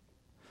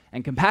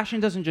 And compassion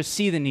doesn't just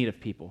see the need of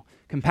people.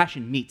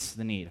 Compassion meets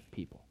the need of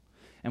people.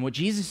 And what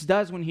Jesus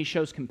does when he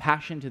shows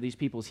compassion to these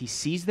people is he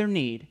sees their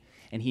need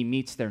and he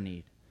meets their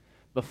need.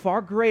 But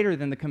far greater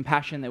than the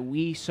compassion that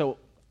we so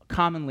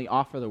commonly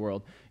offer the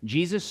world,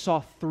 Jesus saw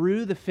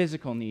through the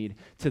physical need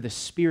to the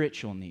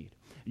spiritual need.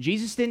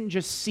 Jesus didn't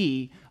just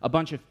see a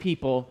bunch of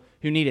people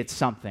who needed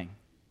something.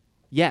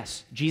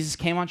 Yes, Jesus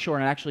came on shore,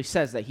 and it actually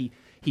says that he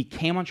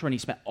came on shore and he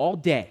spent all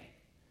day,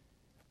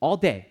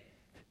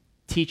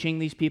 teaching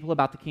these people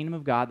about the kingdom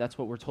of God. That's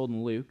what we're told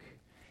in Luke.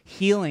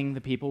 Healing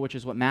the people, which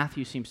is what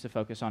Matthew seems to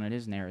focus on in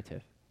his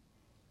narrative.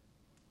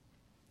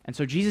 And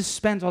so Jesus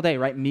spends all day,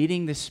 right,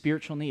 meeting this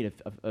spiritual need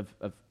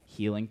of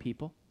healing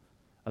people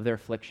of their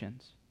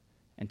afflictions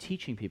and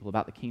teaching people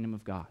about the kingdom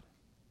of God.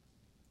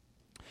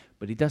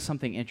 But he does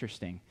something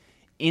interesting.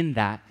 In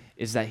that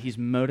is that he's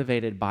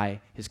motivated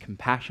by his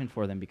compassion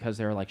for them because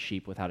they're like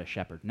sheep without a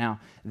shepherd. Now,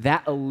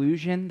 that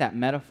allusion, that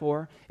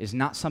metaphor, is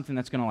not something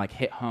that's going to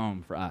hit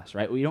home for us,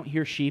 right? We don't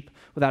hear sheep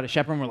without a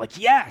shepherd and we're like,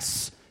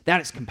 yes, that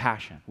is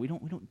compassion. We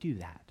don't do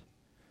that.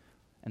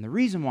 And the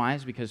reason why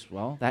is because,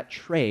 well, that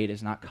trait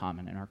is not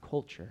common in our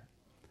culture.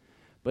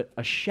 But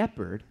a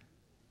shepherd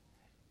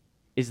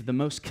is the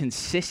most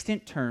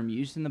consistent term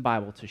used in the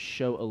Bible to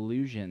show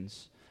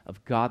allusions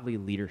of godly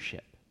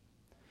leadership.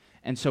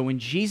 And so when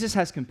Jesus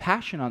has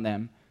compassion on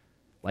them,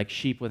 like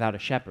sheep without a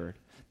shepherd,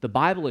 the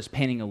Bible is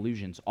painting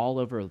allusions all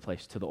over the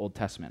place to the Old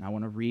Testament. I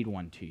want to read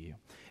one to you.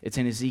 It's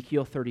in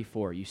Ezekiel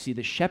 34. You see,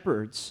 the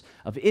shepherds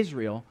of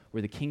Israel were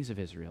the kings of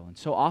Israel. And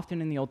so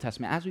often in the Old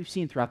Testament, as we've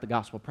seen throughout the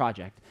Gospel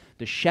Project,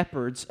 the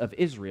shepherds of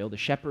Israel, the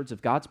shepherds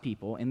of God's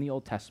people in the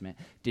Old Testament,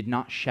 did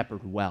not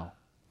shepherd well.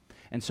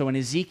 And so in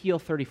Ezekiel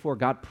 34,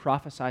 God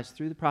prophesies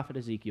through the prophet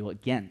Ezekiel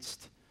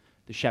against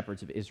the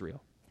shepherds of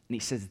Israel. And he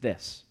says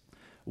this: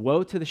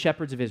 "Woe to the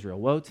shepherds of Israel,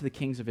 woe to the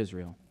kings of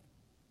Israel,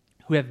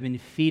 who have been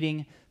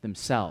feeding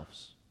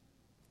themselves.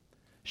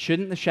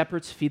 Shouldn't the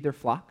shepherds feed their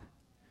flock?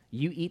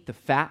 You eat the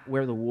fat,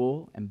 wear the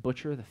wool, and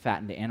butcher the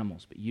fattened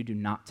animals, but you do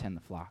not tend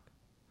the flock.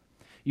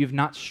 You have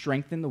not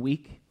strengthened the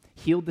weak,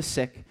 healed the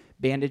sick,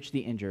 bandaged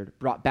the injured,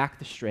 brought back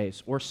the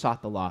strays, or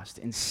sought the lost.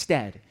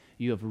 Instead,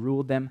 you have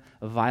ruled them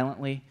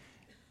violently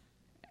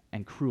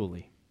and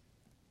cruelly."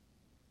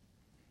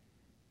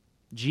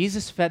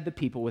 Jesus fed the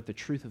people with the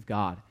truth of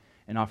God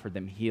and offered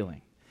them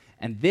healing.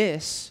 And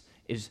this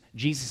is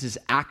Jesus'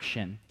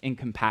 action in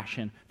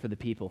compassion for the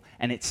people.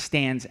 And it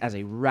stands as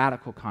a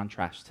radical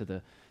contrast to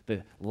the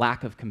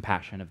lack of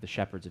compassion of the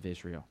shepherds of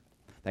Israel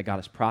that God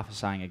is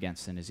prophesying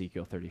against in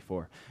Ezekiel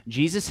 34.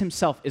 Jesus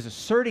himself is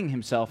asserting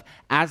himself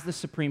as the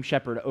supreme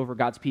shepherd over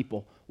God's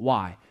people.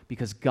 Why?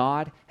 Because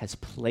God has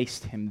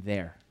placed him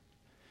there.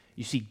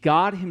 You see,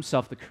 God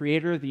himself, the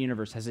creator of the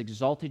universe, has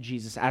exalted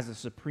Jesus as the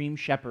supreme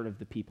shepherd of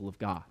the people of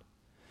God.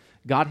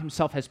 God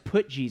himself has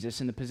put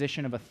Jesus in the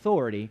position of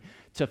authority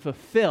to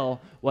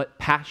fulfill what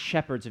past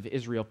shepherds of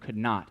Israel could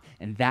not,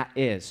 and that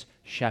is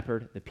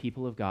shepherd the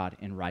people of God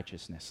in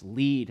righteousness,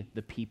 lead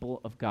the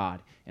people of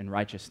God in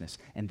righteousness.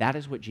 And that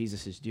is what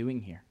Jesus is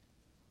doing here.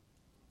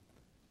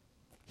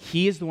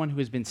 He is the one who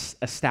has been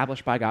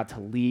established by God to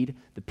lead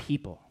the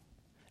people.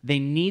 They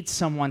need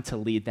someone to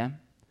lead them.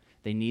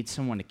 They need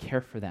someone to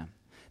care for them.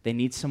 They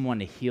need someone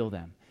to heal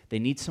them. They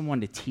need someone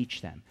to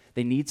teach them.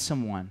 They need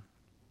someone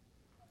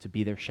to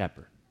be their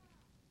shepherd.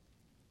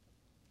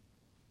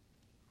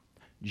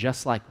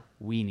 Just like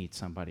we need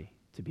somebody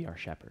to be our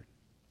shepherd.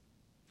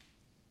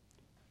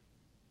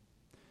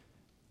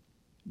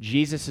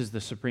 Jesus is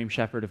the supreme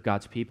shepherd of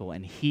God's people,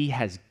 and he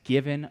has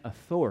given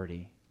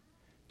authority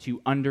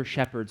to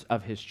under-shepherds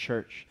of his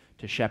church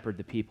to shepherd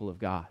the people of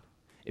God.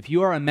 If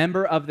you are a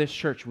member of this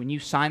church, when you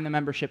sign the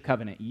membership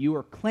covenant, you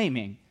are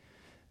claiming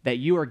that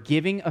you are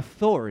giving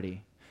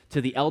authority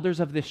to the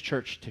elders of this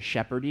church to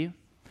shepherd you,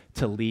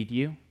 to lead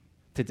you,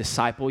 to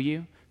disciple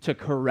you, to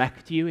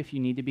correct you if you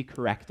need to be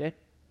corrected,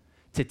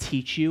 to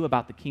teach you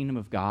about the kingdom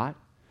of God,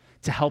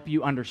 to help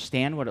you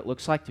understand what it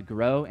looks like to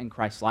grow in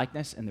Christ's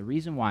likeness. And the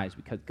reason why is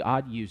because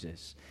God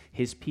uses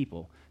his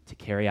people to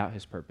carry out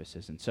his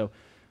purposes. And so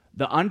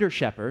the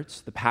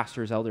under-shepherds, the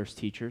pastors, elders,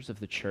 teachers of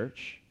the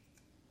church,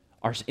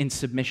 are in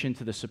submission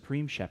to the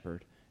supreme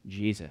shepherd,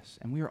 Jesus.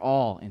 And we are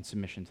all in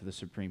submission to the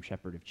supreme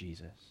shepherd of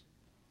Jesus.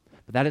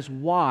 But that is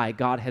why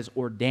God has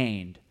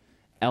ordained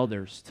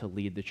elders to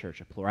lead the church,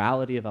 a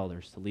plurality of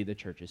elders to lead the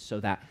churches, so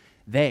that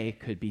they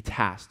could be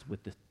tasked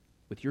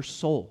with your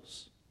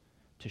souls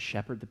to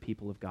shepherd the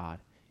people of God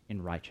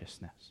in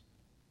righteousness.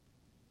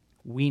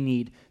 We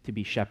need to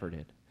be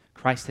shepherded.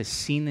 Christ has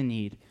seen the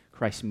need.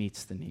 Christ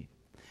meets the need.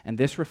 And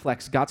this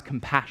reflects God's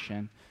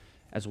compassion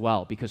as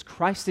well, because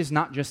Christ is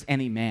not just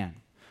any man.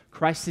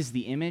 Christ is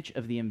the image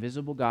of the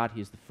invisible God.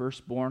 He is the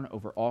firstborn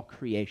over all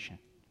creation.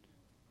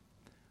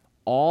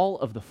 All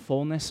of the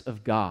fullness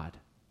of God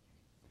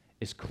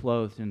is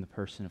clothed in the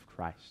person of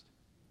Christ.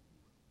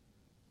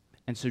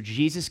 And so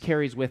Jesus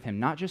carries with him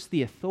not just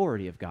the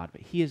authority of God,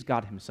 but he is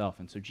God himself.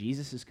 And so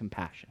Jesus'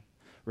 compassion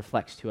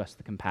reflects to us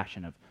the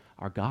compassion of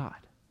our God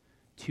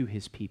to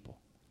his people.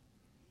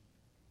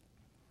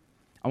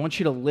 I want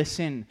you to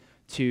listen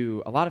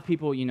to a lot of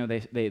people,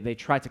 they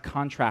try to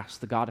contrast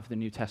the God of the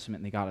New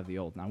Testament and the God of the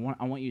Old. And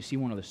I want you to see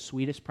one of the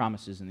sweetest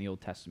promises in the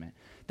Old Testament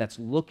that's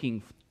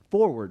looking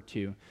forward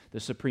to the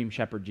supreme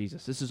shepherd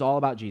Jesus. This is all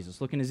about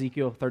Jesus. Look in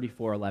Ezekiel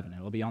 34:11.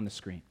 It'll be on the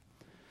screen.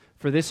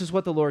 For this is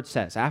what the Lord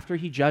says. After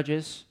he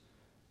judges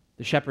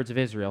the shepherds of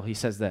Israel, he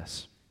says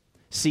this: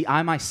 See,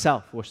 I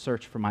myself will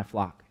search for my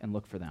flock and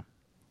look for them.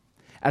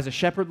 As a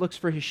shepherd looks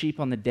for his sheep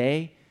on the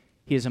day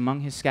he is among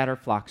his scattered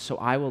flocks, so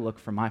I will look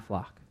for my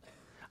flock.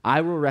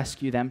 I will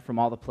rescue them from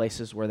all the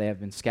places where they have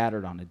been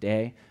scattered on a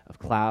day of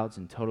clouds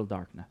and total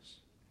darkness.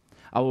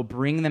 I will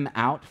bring them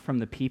out from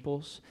the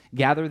peoples,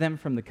 gather them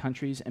from the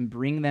countries, and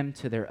bring them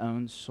to their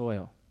own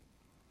soil.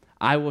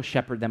 I will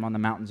shepherd them on the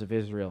mountains of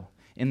Israel,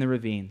 in the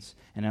ravines,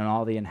 and in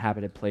all the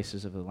inhabited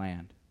places of the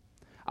land.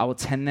 I will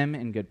tend them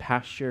in good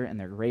pasture, and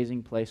their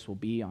grazing place will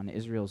be on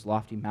Israel's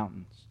lofty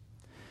mountains.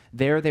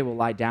 There they will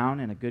lie down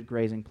in a good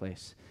grazing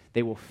place.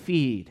 They will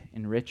feed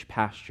in rich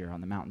pasture on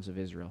the mountains of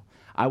Israel.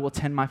 I will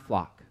tend my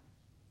flock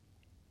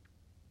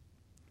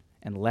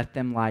and let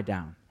them lie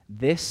down.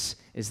 This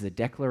is the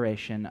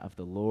declaration of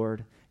the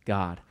Lord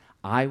God.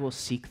 I will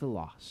seek the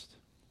lost,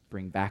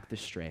 bring back the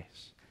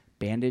strays,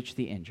 bandage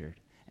the injured,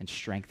 and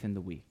strengthen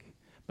the weak.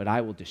 But I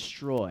will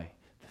destroy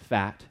the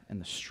fat and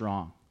the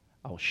strong.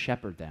 I will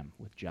shepherd them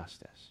with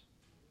justice.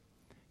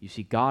 You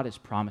see, God is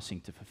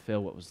promising to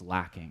fulfill what was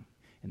lacking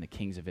in the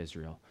kings of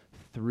Israel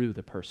through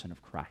the person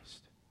of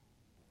Christ.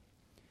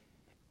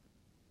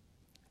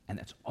 And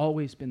that's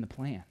always been the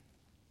plan.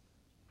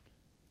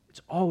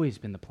 It's always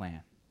been the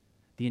plan.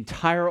 The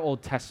entire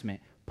Old Testament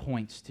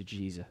points to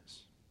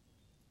Jesus.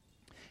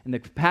 And the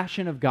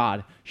compassion of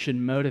God should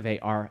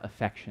motivate our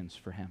affections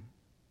for him.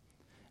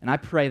 And I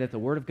pray that the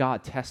Word of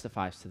God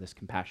testifies to this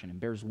compassion and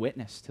bears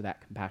witness to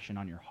that compassion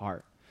on your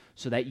heart,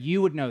 so that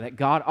you would know that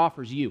God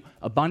offers you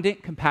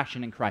abundant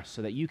compassion in Christ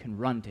so that you can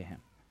run to him,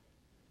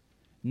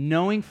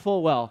 knowing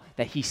full well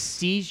that he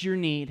sees your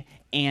need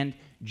and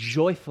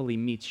joyfully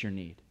meets your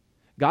need.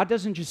 God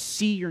doesn't just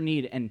see your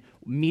need and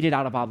meet it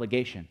out of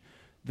obligation.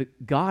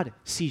 God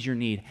sees your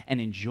need and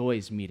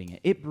enjoys meeting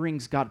it. It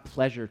brings God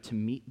pleasure to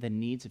meet the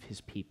needs of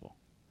his people.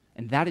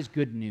 And that is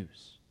good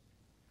news.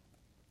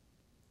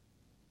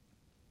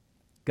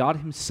 God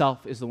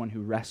himself is the one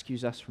who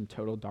rescues us from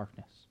total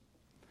darkness.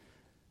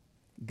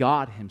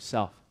 God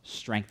himself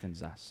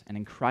strengthens us. And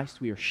in Christ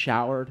we are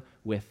showered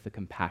with the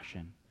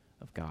compassion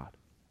of God.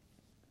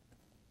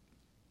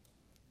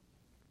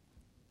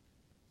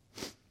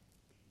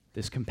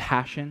 This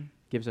compassion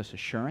gives us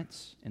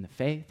assurance in the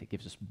faith. It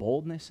gives us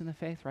boldness in the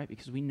faith, right?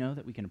 Because we know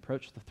that we can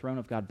approach the throne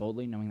of God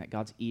boldly, knowing that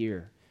God's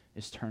ear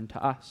is turned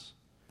to us.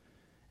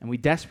 And we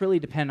desperately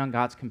depend on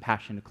God's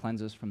compassion to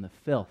cleanse us from the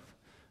filth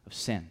of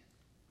sin.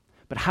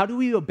 But how do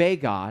we obey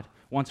God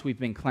once we've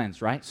been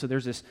cleansed, right? So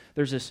there's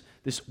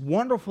this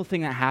wonderful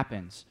thing that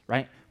happens,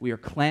 right? We are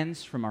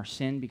cleansed from our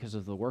sin because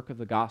of the work of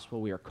the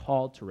gospel. We are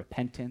called to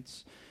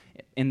repentance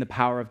in the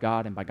power of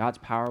God, and by God's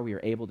power, we are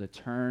able to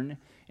turn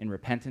in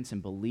repentance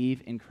and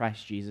believe in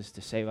Christ Jesus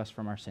to save us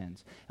from our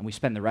sins. And we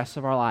spend the rest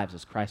of our lives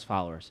as Christ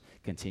followers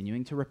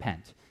continuing to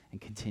repent and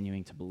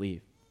continuing to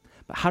believe.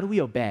 But how do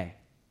we obey?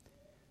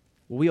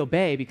 Well, we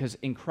obey because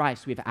in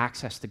Christ we have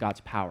access to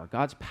God's power.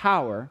 God's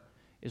power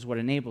is what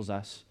enables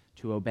us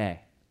to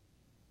obey.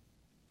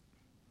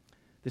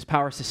 This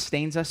power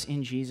sustains us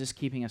in Jesus,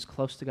 keeping us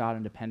close to God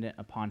and dependent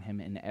upon him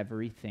in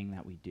everything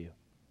that we do.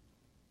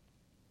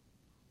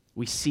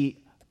 We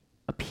see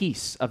a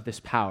piece of this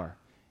power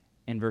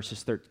in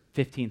verses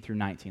 15 through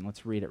 19.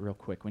 Let's read it real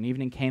quick. When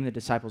evening came, the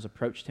disciples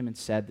approached him and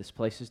said, "This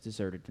place is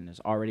deserted and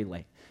is already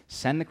late.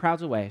 Send the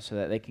crowds away so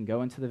that they can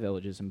go into the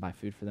villages and buy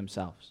food for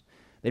themselves."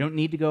 "They don't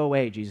need to go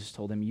away," Jesus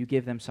told them. "You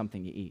give them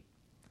something to eat."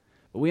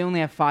 "But we only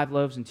have 5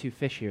 loaves and 2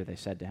 fish here," they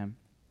said to him.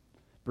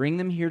 "Bring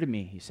them here to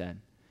me," he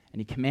said. And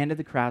he commanded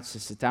the crowds to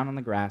sit down on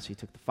the grass. He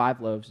took the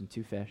 5 loaves and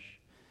 2 fish,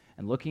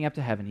 and looking up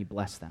to heaven, he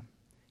blessed them.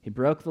 He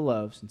broke the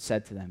loaves and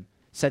said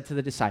to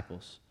the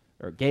disciples,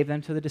 or gave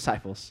them to the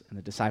disciples, and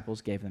the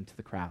disciples gave them to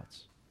the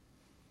crowds.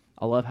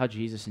 I love how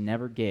Jesus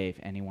never gave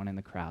anyone in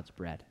the crowds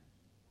bread.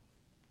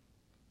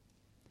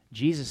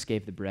 Jesus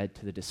gave the bread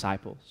to the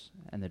disciples,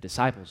 and the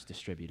disciples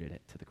distributed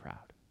it to the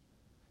crowd.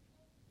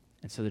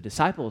 And so the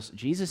disciples,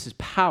 Jesus'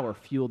 power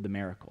fueled the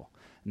miracle,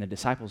 and the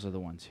disciples are the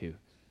ones who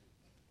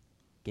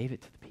gave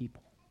it to the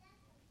people.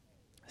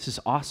 This is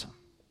awesome.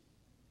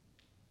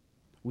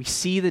 We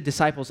see the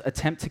disciples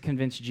attempt to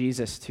convince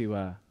Jesus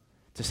to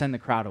send the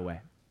crowd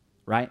away,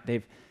 right?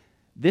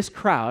 This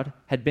crowd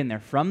had been there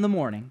from the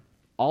morning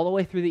all the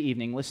way through the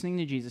evening listening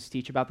to Jesus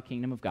teach about the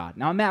kingdom of God.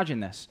 Now imagine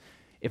this.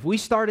 If we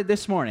started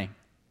this morning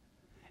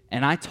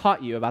and I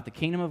taught you about the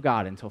kingdom of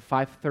God until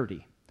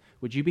 5:30,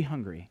 would you be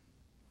hungry?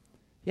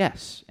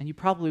 Yes, and you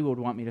probably would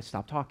want me to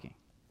stop talking.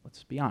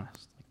 Let's be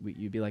honest.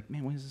 You'd be like,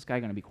 man, when is this guy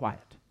going to be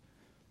quiet?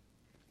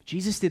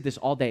 Jesus did this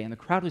all day, and the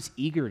crowd was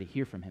eager to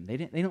hear from him.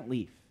 They don't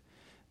leave.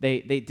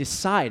 They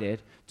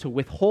decided to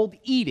withhold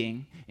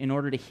eating in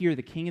order to hear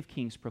the King of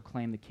Kings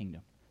proclaim the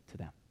kingdom to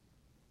them.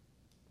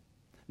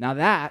 Now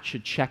that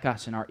should check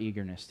us in our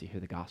eagerness to hear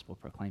the gospel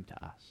proclaimed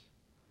to us.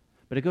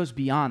 But it goes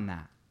beyond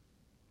that.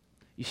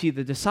 You see,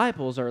 the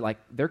disciples are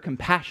they're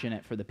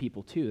compassionate for the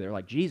people too. They're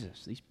like,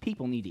 Jesus, these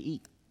people need to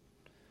eat.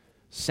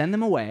 Send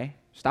them away.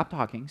 Stop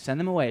talking. Send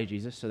them away,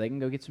 Jesus, so they can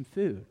go get some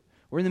food.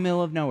 We're in the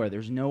middle of nowhere.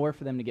 There's nowhere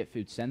for them to get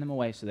food. Send them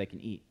away so they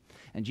can eat.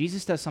 And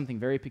Jesus does something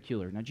very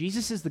peculiar. Now,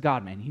 Jesus is the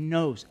God-man. He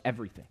knows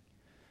everything.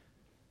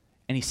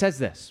 And he says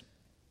this.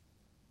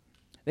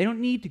 They don't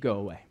need to go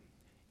away.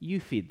 You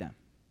feed them.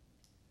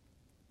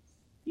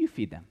 You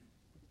feed them.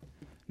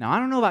 Now, I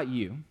don't know about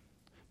you,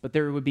 but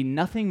there would be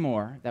nothing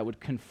more that would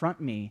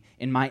confront me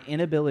in my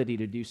inability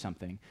to do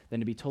something than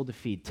to be told to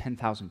feed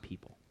 10,000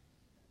 people.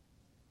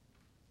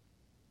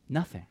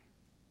 Nothing.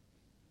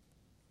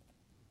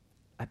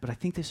 But I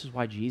think this is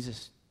why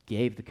Jesus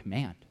gave the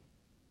command.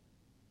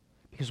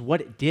 Because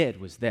what it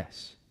did was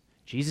this.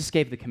 Jesus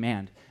gave the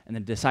command, and the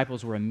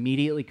disciples were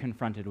immediately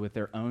confronted with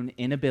their own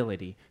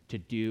inability to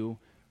do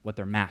what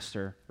their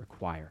master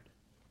required.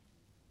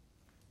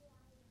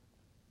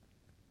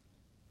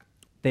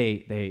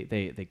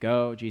 They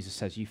go. Jesus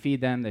says, you feed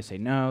them. They say,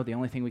 no, the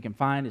only thing we can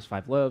find is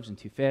 5 loaves and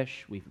 2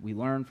 fish. We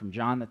learn from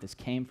John that this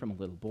came from a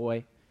little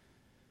boy.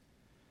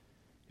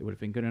 It would have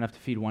been good enough to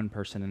feed one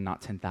person and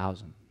not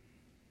 10,000.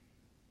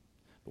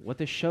 But what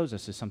this shows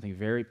us is something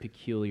very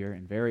peculiar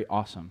and very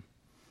awesome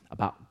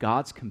about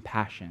God's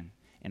compassion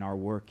in our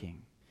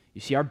working.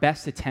 You see, our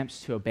best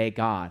attempts to obey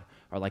God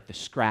are like the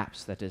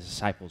scraps that the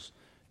disciples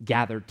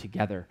gathered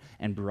together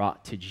and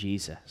brought to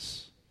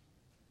Jesus.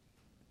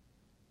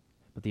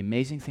 But the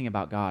amazing thing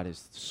about God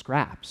is the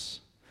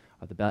scraps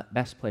are the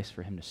best place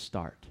for him to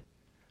start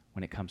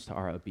when it comes to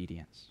our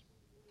obedience.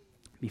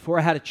 Before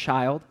I had a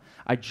child,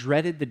 I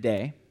dreaded the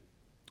day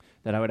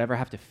that I would ever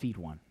have to feed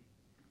one.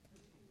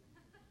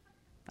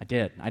 I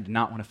did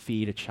not want to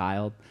feed a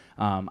child.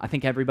 I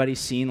think everybody's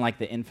seen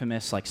the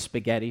infamous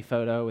spaghetti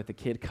photo with the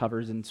kid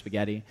covered in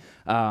spaghetti.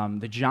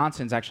 The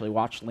Johnsons actually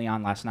watched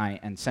Leon last night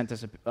and sent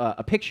us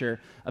a picture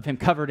of him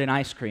covered in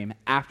ice cream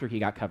after he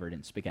got covered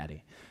in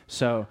spaghetti.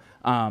 So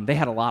they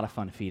had a lot of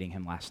fun feeding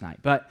him last night.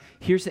 But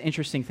here's the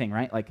interesting thing,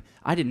 right?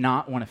 I did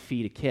not want to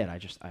feed a kid. I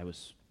just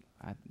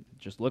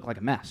looked like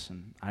a mess,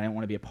 and I didn't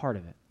want to be a part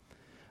of it.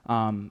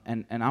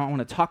 And I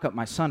want to talk up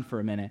my son for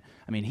a minute.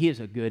 I mean, he is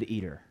a good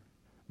eater.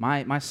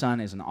 My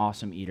son is an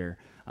awesome eater,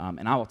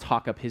 and I will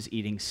talk up his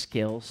eating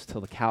skills till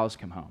the cows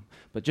come home.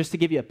 But just to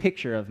give you a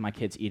picture of my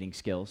kid's eating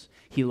skills,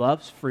 he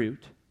loves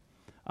fruit.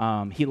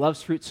 He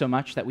loves fruit so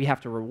much that we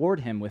have to reward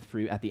him with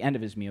fruit at the end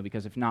of his meal,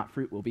 because if not,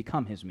 fruit will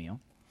become his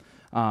meal,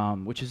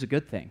 which is a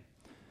good thing.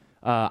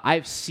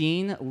 I've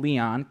seen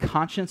Leon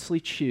consciously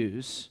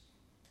choose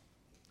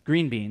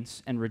green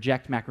beans and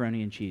reject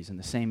macaroni and cheese in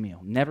the same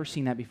meal. Never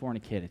seen that before in a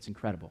kid. It's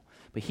incredible.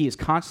 But he has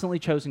constantly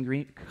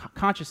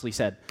consciously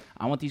said,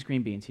 I want these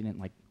green beans. He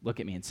didn't look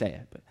at me and say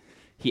it, but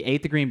he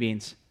ate the green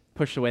beans,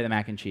 pushed away the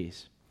mac and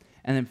cheese.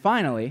 And then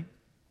finally,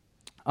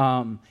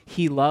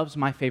 he loves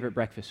my favorite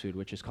breakfast food,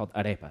 which is called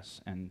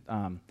arepas. And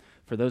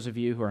for those of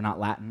you who are not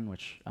Latin,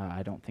 which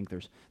I don't think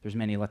there's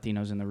many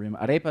Latinos in the room,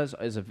 arepas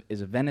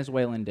is a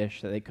Venezuelan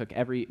dish that they cook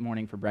every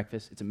morning for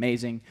breakfast. It's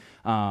amazing.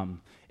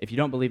 If you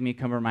don't believe me,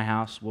 come over to my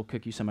house. We'll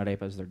cook you some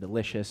arepas. They're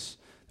delicious.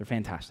 They're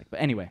fantastic.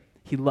 But anyway,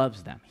 he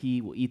loves them. He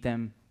will eat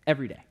them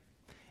every day.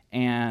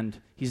 And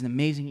he's an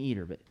amazing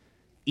eater. But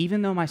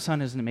even though my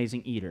son is an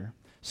amazing eater,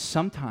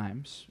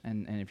 sometimes,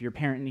 and if you're a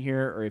parent in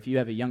here or if you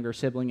have a younger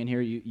sibling in here,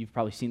 you've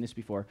probably seen this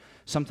before,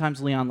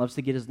 sometimes Leon loves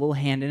to get his little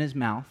hand in his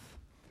mouth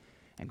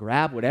and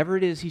grab whatever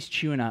it is he's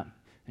chewing up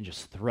and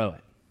just throw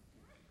it.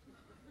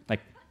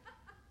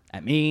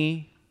 At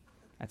me,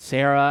 at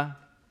Sarah,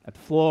 at the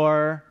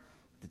floor,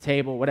 the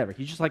table, whatever.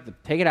 He just to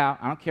take it out,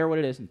 I don't care what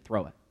it is, and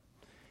throw it.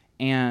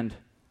 And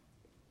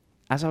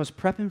as I was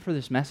prepping for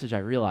this message, I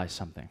realized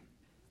something.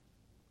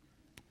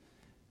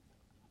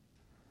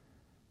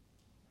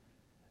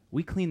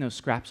 We clean those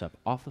scraps up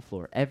off the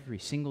floor every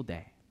single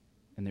day,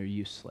 and they're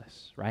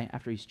useless, right?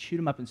 After he's chewed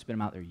them up and spit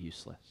them out, they're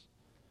useless.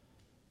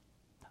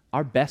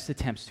 Our best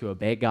attempts to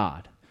obey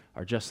God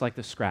are just like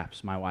the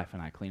scraps my wife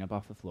and I clean up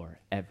off the floor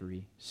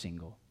every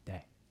single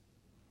day.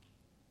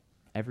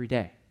 Every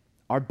day.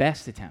 Our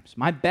best attempts,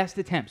 my best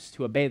attempts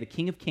to obey the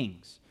King of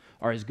Kings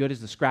are as good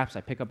as the scraps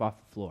I pick up off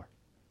the floor.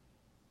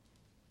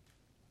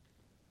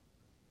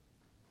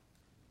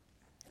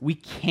 We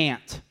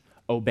can't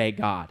obey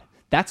God.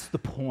 That's the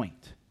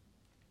point.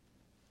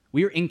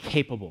 We are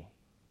incapable.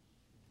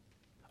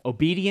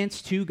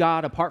 Obedience to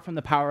God apart from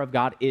the power of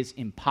God is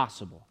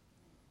impossible.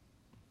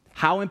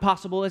 How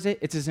impossible is it?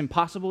 It's as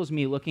impossible as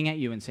me looking at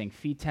you and saying,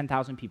 feed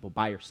 10,000 people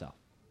by yourself.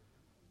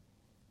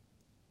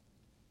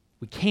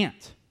 We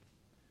can't.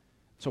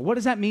 So what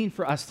does that mean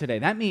for us today?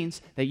 That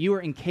means that you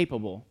are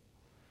incapable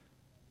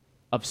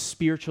of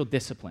spiritual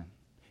discipline.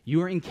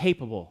 You are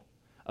incapable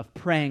of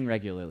praying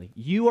regularly.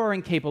 You are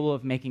incapable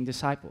of making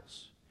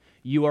disciples.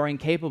 You are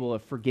incapable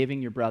of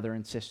forgiving your brother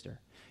and sister.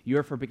 You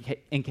are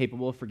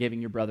incapable of forgiving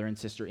your brother and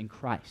sister in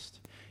Christ.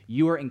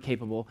 You are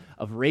incapable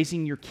of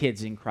raising your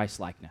kids in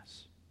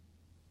Christ-likeness.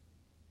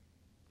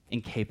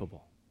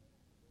 Incapable.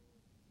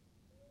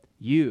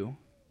 You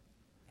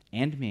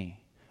and me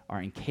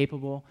are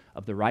incapable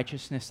of the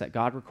righteousness that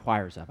God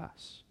requires of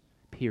us,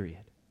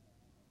 period.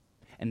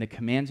 And the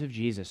commands of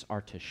Jesus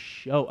are to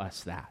show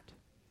us that.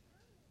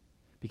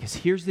 Because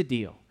here's the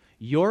deal.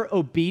 Your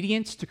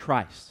obedience to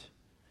Christ,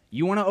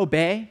 you want to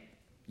obey?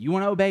 You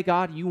want to obey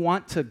God? You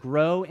want to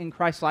grow in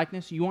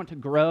Christ-likeness? You want to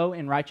grow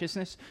in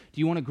righteousness?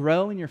 Do you want to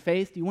grow in your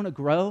faith? Do you want to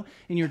grow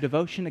in your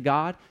devotion to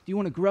God? Do you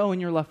want to grow in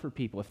your love for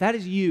people? If that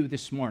is you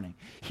this morning,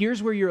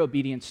 here's where your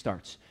obedience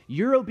starts.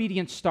 Your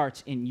obedience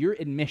starts in your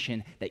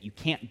admission that you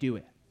can't do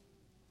it.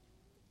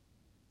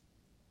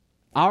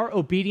 Our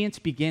obedience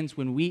begins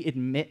when we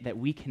admit that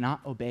we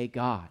cannot obey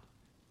God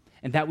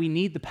and that we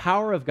need the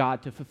power of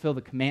God to fulfill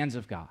the commands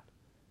of God.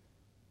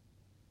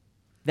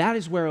 That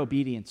is where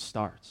obedience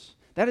starts.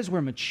 That is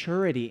where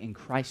maturity in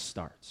Christ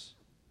starts.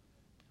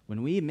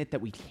 When we admit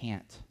that we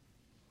can't.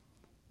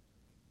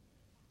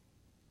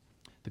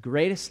 The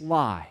greatest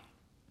lie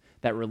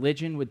that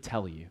religion would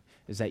tell you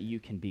is that you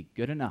can be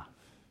good enough.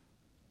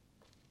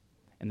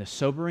 And the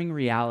sobering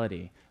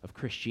reality of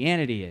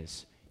Christianity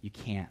is you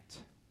can't.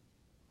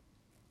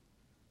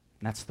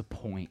 And that's the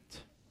point.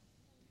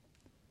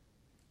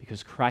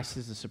 Because Christ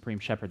is the supreme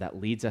shepherd that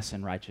leads us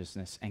in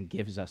righteousness and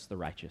gives us the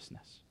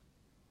righteousness.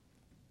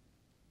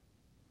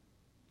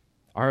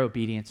 Our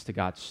obedience to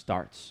God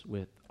starts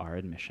with our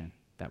admission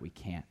that we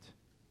can't.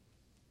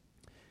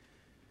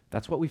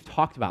 That's what we've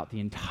talked about the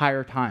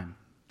entire time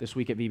this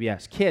week at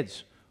VBS.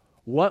 Kids,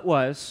 what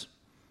was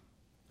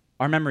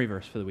our memory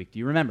verse for the week? Do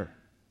you remember?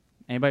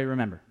 Anybody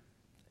remember?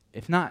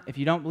 If not, if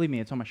you don't believe me,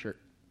 it's on my shirt.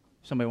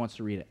 If somebody wants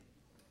to read it.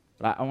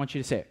 But I want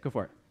you to say it. Go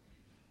for it.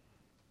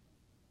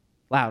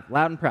 Loud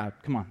and proud.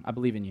 Come on, I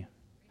believe in you.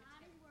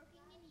 God is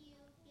working in you,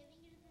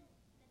 giving you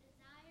the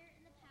desire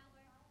and the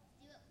power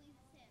to do what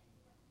pleases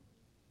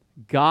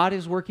Him. God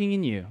is working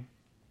in you,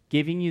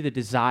 giving you the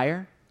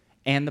desire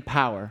and the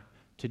power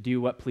to do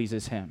what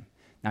pleases Him.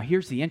 Now,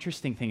 here's the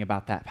interesting thing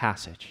about that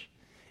passage.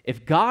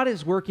 If God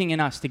is working in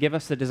us to give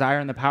us the desire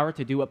and the power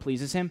to do what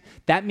pleases Him,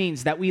 that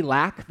means that we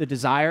lack the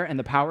desire and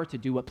the power to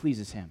do what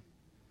pleases Him.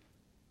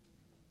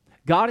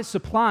 God is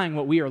supplying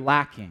what we are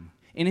lacking.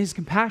 In His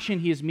compassion,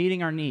 He is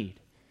meeting our need.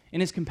 In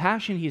His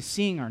compassion, He is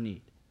seeing our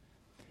need.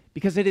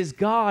 Because it is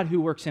God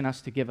who works in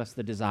us to give us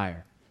the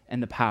desire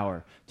and the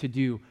power to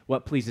do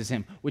what pleases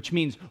Him, which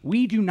means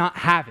we do not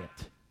have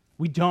it.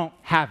 We don't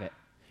have it.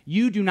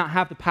 You do not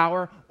have the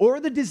power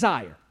or the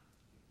desire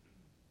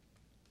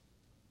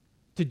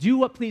to do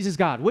what pleases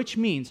God, which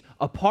means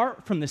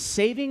apart from the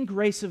saving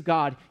grace of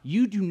God,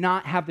 you do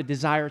not have the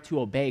desire to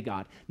obey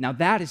God. Now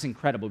that is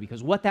incredible,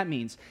 because what that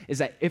means is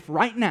that if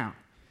right now,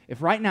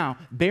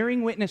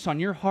 bearing witness on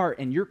your heart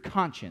and your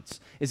conscience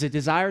is a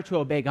desire to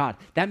obey God,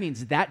 that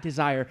means that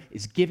desire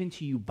is given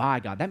to you by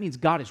God. That means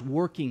God is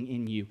working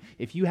in you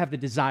if you have the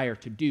desire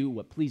to do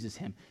what pleases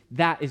Him.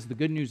 That is the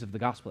good news of the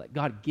gospel that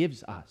God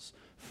gives us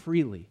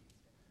freely.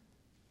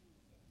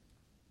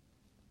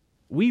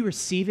 We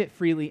receive it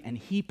freely, and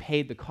He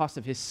paid the cost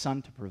of His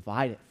Son to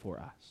provide it for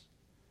us.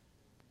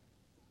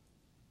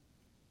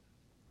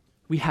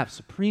 We have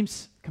supreme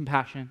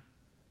compassion.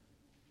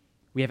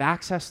 We have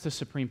access to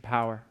supreme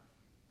power.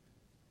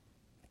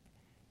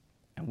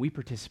 And we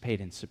participate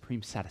in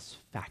supreme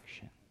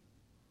satisfaction.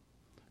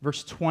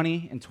 Verse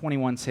 20 and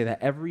 21 say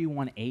that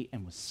everyone ate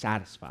and was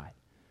satisfied.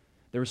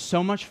 There was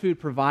so much food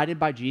provided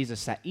by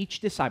Jesus that each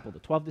disciple, the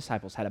 12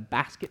 disciples, had a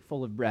basket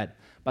full of bread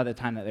by the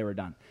time that they were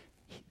done.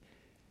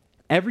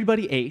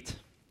 Everybody ate.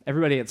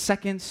 Everybody had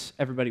seconds.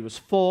 Everybody was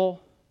full,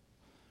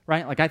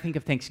 right? Like I think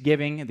of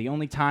Thanksgiving, the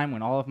only time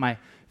when all of my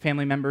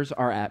family members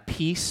are at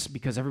peace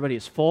because everybody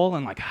is full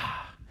and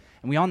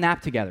and we all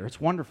nap together. It's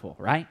wonderful,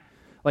 right?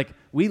 Like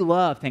we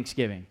love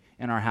Thanksgiving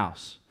in our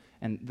house.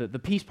 And the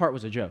peace part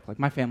was a joke. Like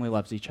my family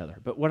loves each other.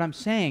 But what I'm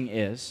saying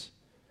is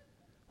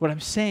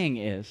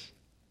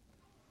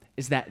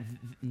that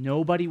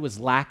nobody was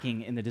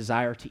lacking in the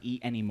desire to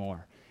eat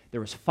anymore. There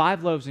was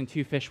 5 loaves and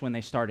 2 fish when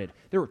they started.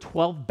 There were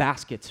 12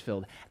 baskets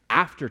filled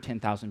after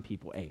 10,000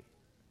 people ate.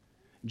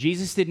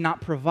 Jesus did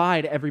not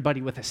provide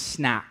everybody with a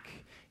snack.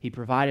 He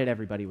provided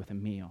everybody with a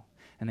meal,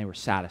 and they were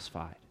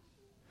satisfied.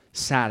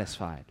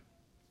 Satisfied.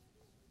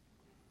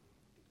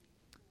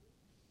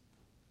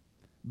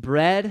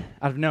 Bread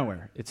out of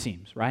nowhere, it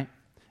seems, right?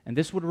 And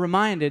this would have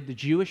reminded the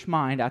Jewish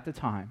mind at the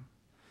time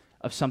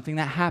of something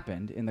that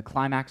happened in the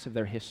climax of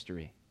their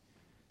history.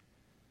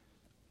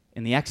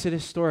 In the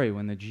Exodus story,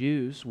 when the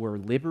Jews were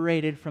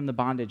liberated from the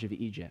bondage of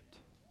Egypt,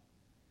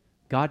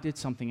 God did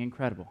something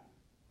incredible.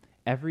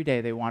 Every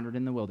day they wandered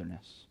in the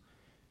wilderness.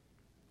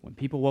 When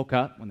people woke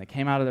up, when they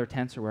came out of their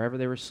tents or wherever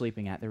they were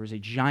sleeping at, there was a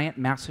giant,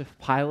 massive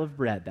pile of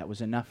bread that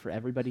was enough for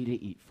everybody to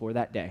eat for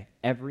that day,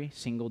 every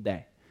single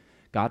day.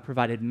 God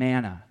provided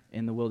manna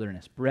in the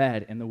wilderness,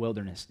 bread in the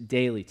wilderness,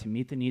 daily to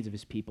meet the needs of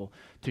his people,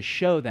 to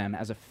show them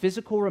as a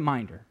physical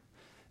reminder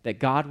that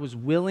God was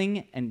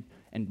willing and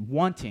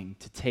wanting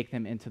to take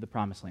them into the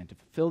promised land, to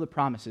fulfill the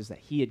promises that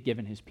he had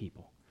given his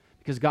people.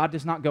 Because God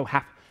does not go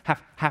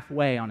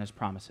halfway on his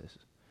promises.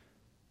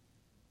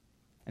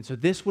 And so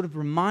this would have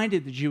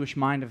reminded the Jewish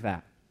mind of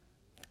that.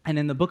 And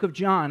in the book of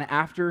John,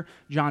 after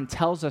John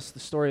tells us the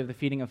story of the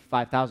feeding of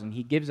 5,000,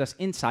 he gives us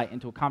insight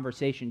into a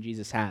conversation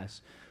Jesus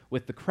has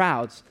with the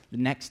crowds the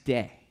next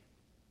day.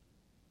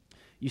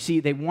 You see,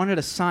 they wanted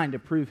a sign to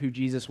prove who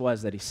Jesus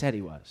was that he said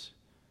he was.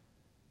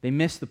 They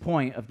missed the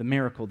point of the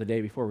miracle the day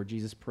before where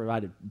Jesus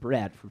provided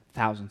bread for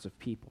thousands of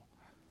people.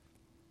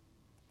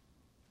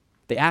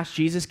 They asked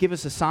Jesus, give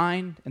us a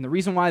sign. And the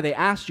reason why they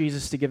asked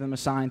Jesus to give them a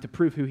sign to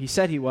prove who he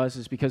said he was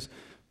is because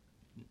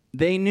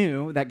they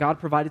knew that God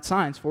provided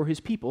signs for his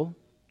people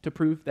to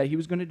prove that he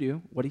was going to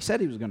do what he said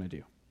he was going to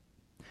do.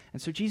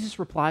 And so Jesus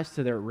replies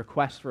to their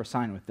request for a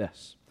sign with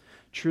this.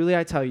 Truly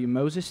I tell you,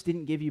 Moses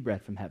didn't give you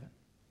bread from heaven,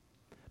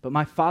 but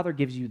my Father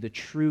gives you the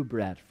true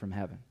bread from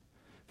heaven.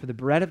 For the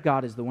bread of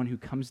God is the one who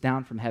comes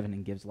down from heaven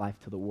and gives life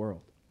to the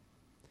world.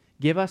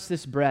 Give us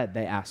this bread,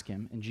 they ask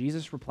him, and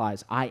Jesus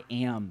replies, I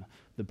am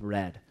the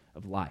bread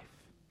of life.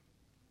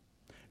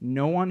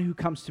 No one who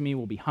comes to me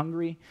will be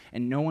hungry,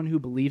 and no one who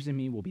believes in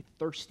me will be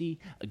thirsty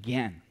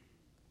again.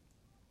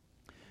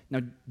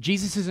 Now,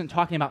 Jesus isn't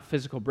talking about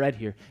physical bread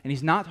here, and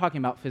he's not talking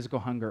about physical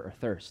hunger or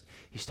thirst.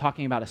 He's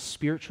talking about a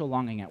spiritual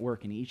longing at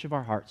work in each of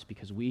our hearts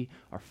because we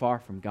are far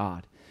from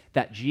God.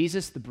 That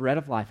Jesus, the bread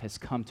of life, has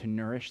come to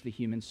nourish the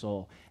human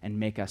soul and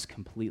make us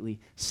completely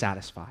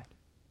satisfied.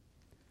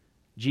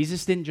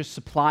 Jesus didn't just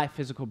supply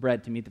physical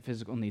bread to meet the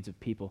physical needs of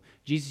people.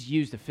 Jesus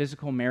used a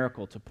physical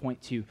miracle to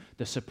point to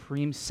the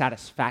supreme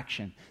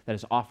satisfaction that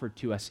is offered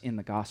to us in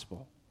the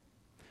gospel.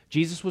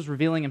 Jesus was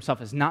revealing himself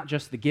as not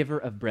just the giver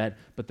of bread,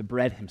 but the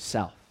bread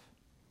himself.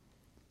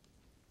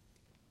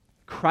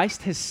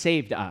 Christ has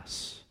saved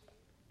us.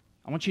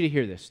 I want you to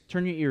hear this.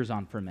 Turn your ears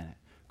on for a minute.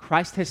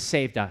 Christ has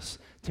saved us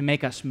to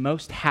make us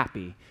most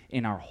happy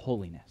in our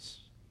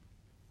holiness.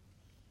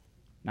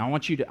 Now, I'm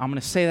going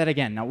to say that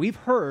again. Now, we've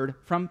heard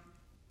from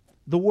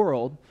the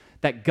world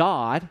that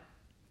God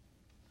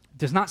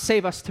does not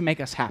save us to make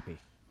us happy.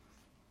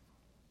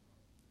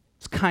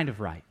 It's kind of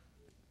right.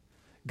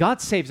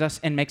 God saves us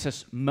and makes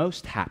us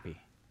most happy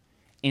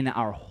in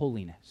our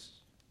holiness.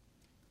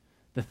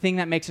 The thing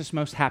that makes us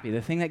most happy,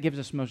 the thing that gives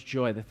us most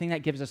joy, the thing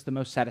that gives us the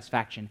most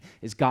satisfaction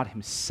is God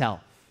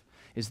himself,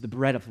 is the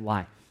bread of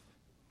life.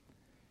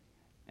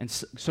 And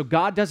so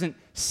God doesn't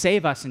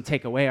save us and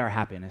take away our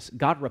happiness.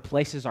 God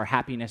replaces our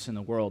happiness in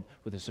the world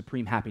with a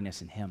supreme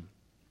happiness in him.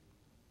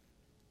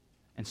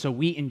 And so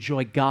we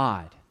enjoy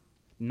God,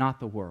 not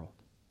the world.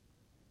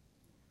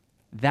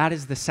 That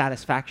is the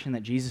satisfaction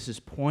that Jesus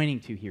is pointing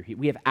to here.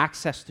 We have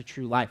access to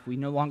true life. We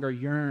no longer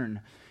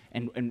yearn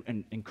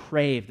and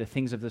crave the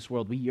things of this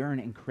world. We yearn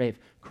and crave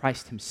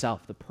Christ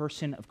himself, the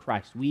person of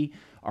Christ. We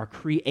are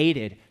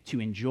created to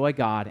enjoy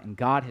God, and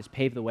God has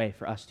paved the way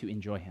for us to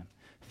enjoy him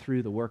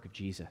through the work of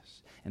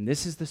Jesus. And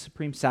this is the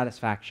supreme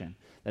satisfaction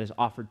that is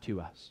offered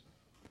to us.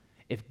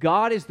 If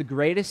God is the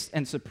greatest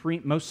and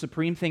most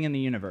supreme thing in the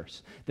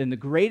universe, then the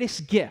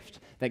greatest gift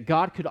that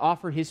God could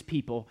offer his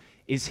people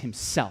is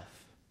himself.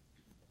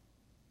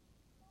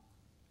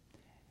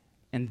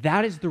 And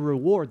that is the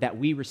reward that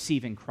we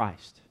receive in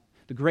Christ.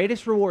 The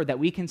greatest reward that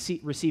we can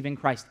receive in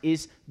Christ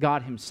is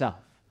God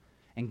himself.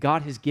 And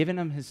God has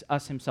given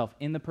us himself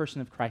in the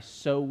person of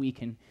Christ so we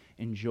can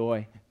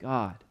enjoy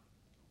God.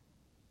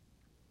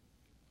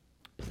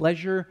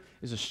 Pleasure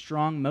is a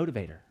strong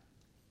motivator.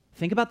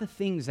 Think about the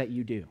things that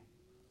you do.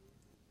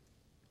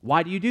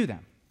 Why do you do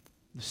them?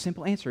 The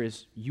simple answer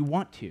is you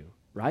want to,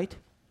 right?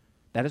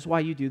 That is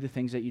why you do the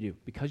things that you do,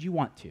 because you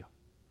want to.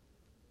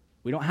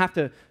 We don't have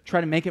to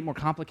try to make it more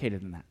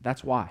complicated than that.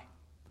 That's why.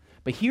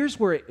 But here's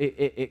where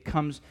it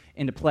comes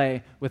into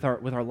play with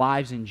our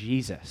lives in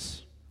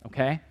Jesus,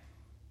 okay?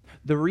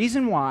 The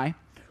reason why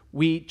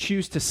we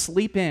choose to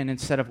sleep in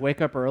instead of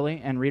wake up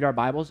early and read our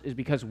Bibles is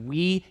because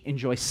we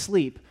enjoy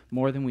sleep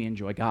more than we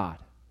enjoy God.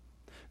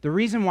 The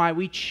reason why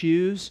we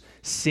choose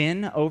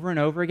sin over and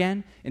over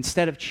again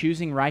instead of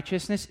choosing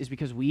righteousness is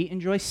because we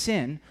enjoy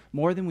sin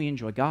more than we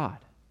enjoy God.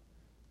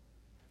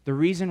 The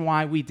reason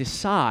why we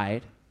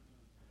decide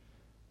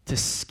to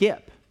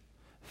skip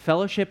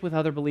fellowship with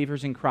other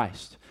believers in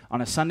Christ on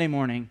a Sunday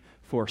morning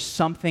for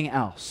something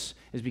else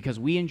is because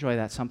we enjoy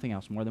that something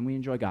else more than we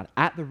enjoy God.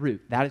 At the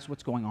root, that is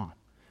what's going on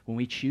when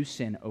we choose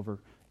sin over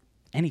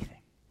anything.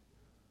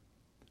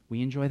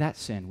 We enjoy that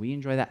sin, we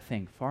enjoy that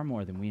thing far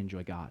more than we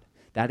enjoy God.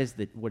 That is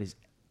what is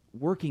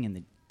working in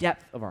the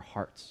depth of our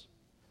hearts.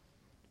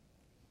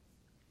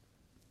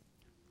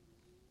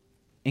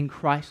 In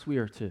Christ, we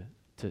are to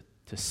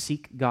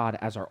seek God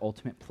as our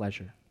ultimate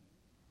pleasure.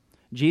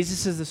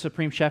 Jesus is the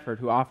supreme shepherd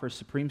who offers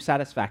supreme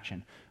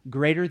satisfaction,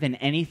 greater than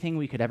anything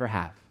we could ever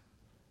have.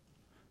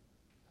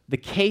 The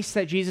case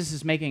that Jesus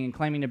is making and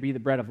claiming to be the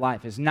bread of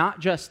life is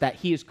not just that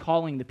he is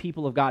calling the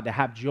people of God to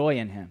have joy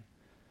in him,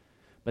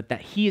 but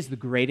that he is the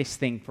greatest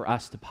thing for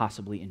us to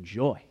possibly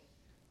enjoy.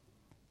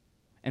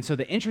 And so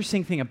the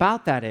interesting thing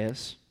about that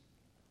is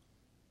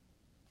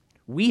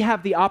we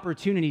have the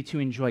opportunity to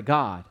enjoy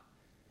God,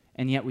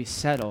 and yet we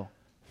settle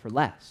for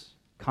less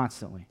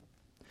constantly.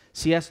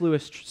 C.S.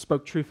 Lewis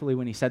spoke truthfully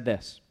when he said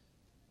this: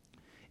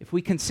 if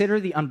we consider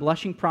the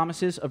unblushing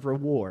promises of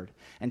reward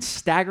and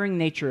staggering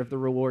nature of the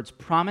rewards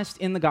promised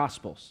in the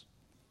Gospels,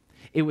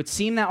 it would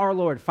seem that our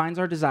Lord finds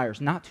our desires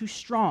not too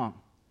strong,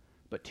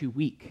 but too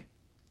weak.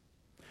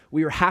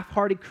 We are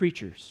half-hearted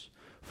creatures,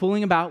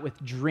 fooling about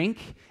with drink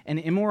and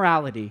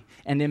immorality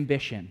and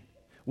ambition,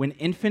 when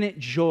infinite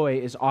joy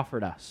is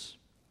offered us.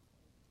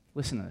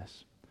 Listen to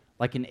this.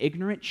 Like an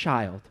ignorant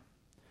child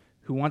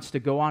who wants to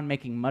go on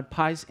making mud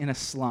pies in a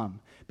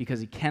slum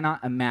because he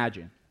cannot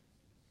imagine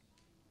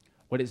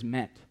what is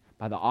meant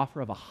by the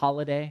offer of a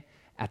holiday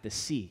at the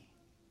sea,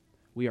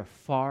 we are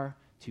far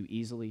too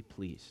easily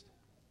pleased.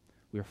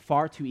 We are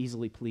far too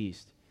easily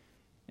pleased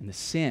in the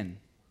sin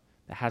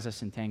that has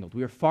us entangled.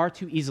 We are far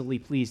too easily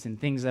pleased in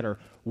things that are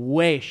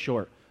way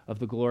short of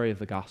the glory of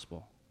the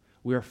gospel.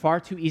 We are far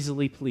too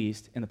easily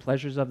pleased in the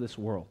pleasures of this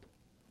world.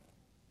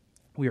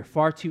 We are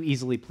far too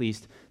easily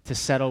pleased to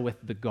settle with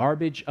the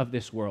garbage of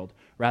this world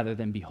rather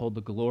than behold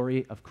the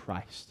glory of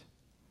Christ.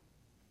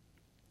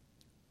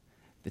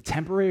 The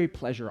temporary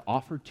pleasure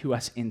offered to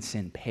us in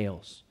sin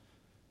pales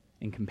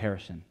in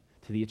comparison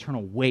to the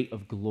eternal weight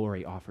of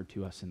glory offered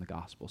to us in the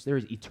Gospels. There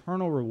is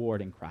eternal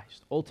reward in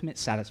Christ, ultimate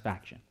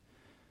satisfaction,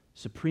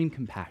 supreme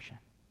compassion,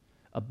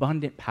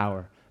 abundant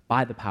power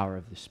by the power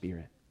of the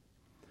Spirit.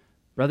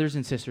 Brothers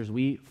and sisters,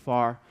 we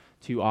far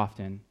too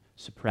often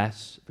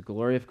suppress the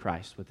glory of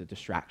Christ with the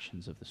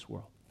distractions of this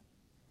world.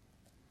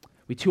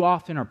 We too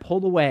often are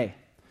pulled away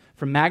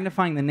from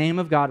magnifying the name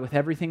of God with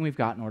everything we've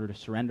got in order to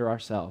surrender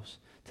ourselves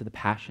to the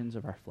passions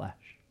of our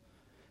flesh.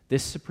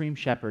 This supreme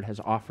shepherd has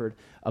offered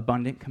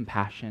abundant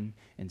compassion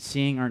in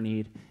seeing our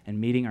need and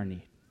meeting our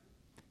need.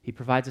 He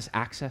provides us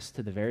access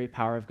to the very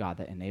power of God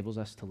that enables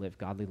us to live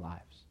godly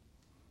lives.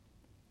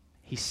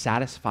 He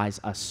satisfies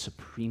us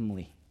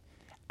supremely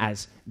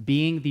as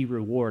being the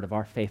reward of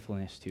our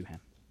faithfulness to him.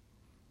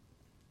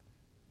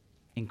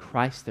 In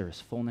Christ, there is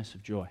fullness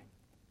of joy.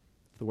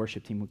 If the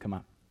worship team would come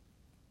up.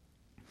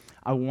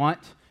 I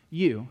want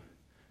you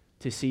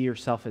to see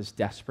yourself as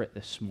desperate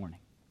this morning.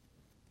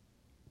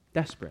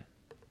 Desperate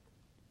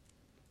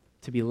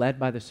to be led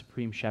by the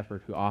supreme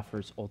shepherd who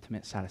offers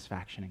ultimate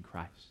satisfaction in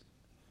Christ.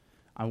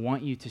 I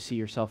want you to see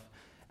yourself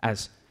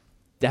as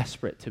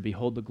desperate to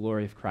behold the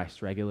glory of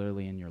Christ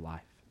regularly in your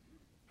life.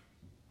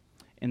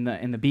 In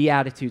the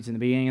Beatitudes, in the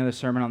beginning of the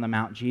Sermon on the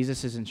Mount,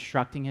 Jesus is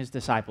instructing his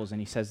disciples,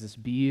 and he says this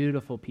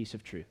beautiful piece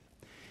of truth.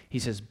 He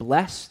says,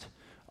 "Blessed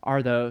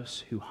are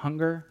those who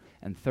hunger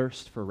and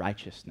thirst for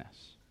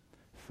righteousness,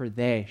 for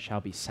they shall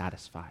be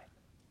satisfied."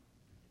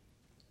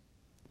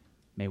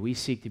 May we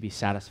seek to be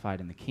satisfied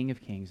in the King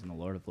of Kings and the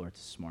Lord of Lords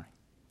this morning.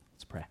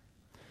 Let's pray.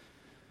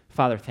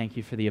 Father, thank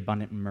you for the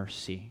abundant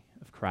mercy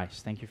of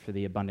Christ. Thank you for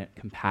the abundant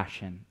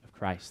compassion of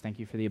Christ. Thank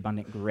you for the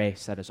abundant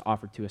grace that is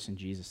offered to us in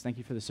Jesus. Thank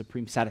you for the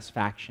supreme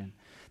satisfaction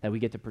that we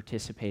get to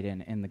participate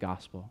in the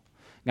gospel.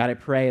 God, I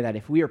pray that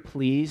if we are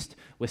pleased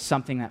with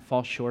something that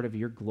falls short of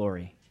your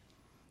glory,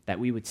 that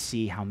we would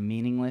see how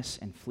meaningless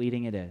and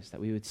fleeting it is,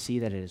 that we would see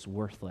that it is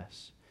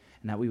worthless,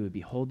 and that we would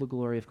behold the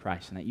glory of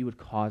Christ, and that you would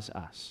cause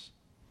us,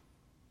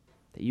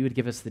 that you would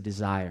give us the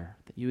desire,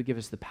 that you would give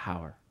us the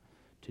power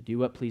to do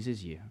what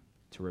pleases you,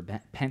 to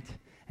repent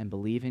and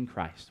believe in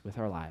Christ with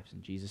our lives.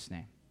 In Jesus'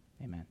 name,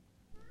 amen.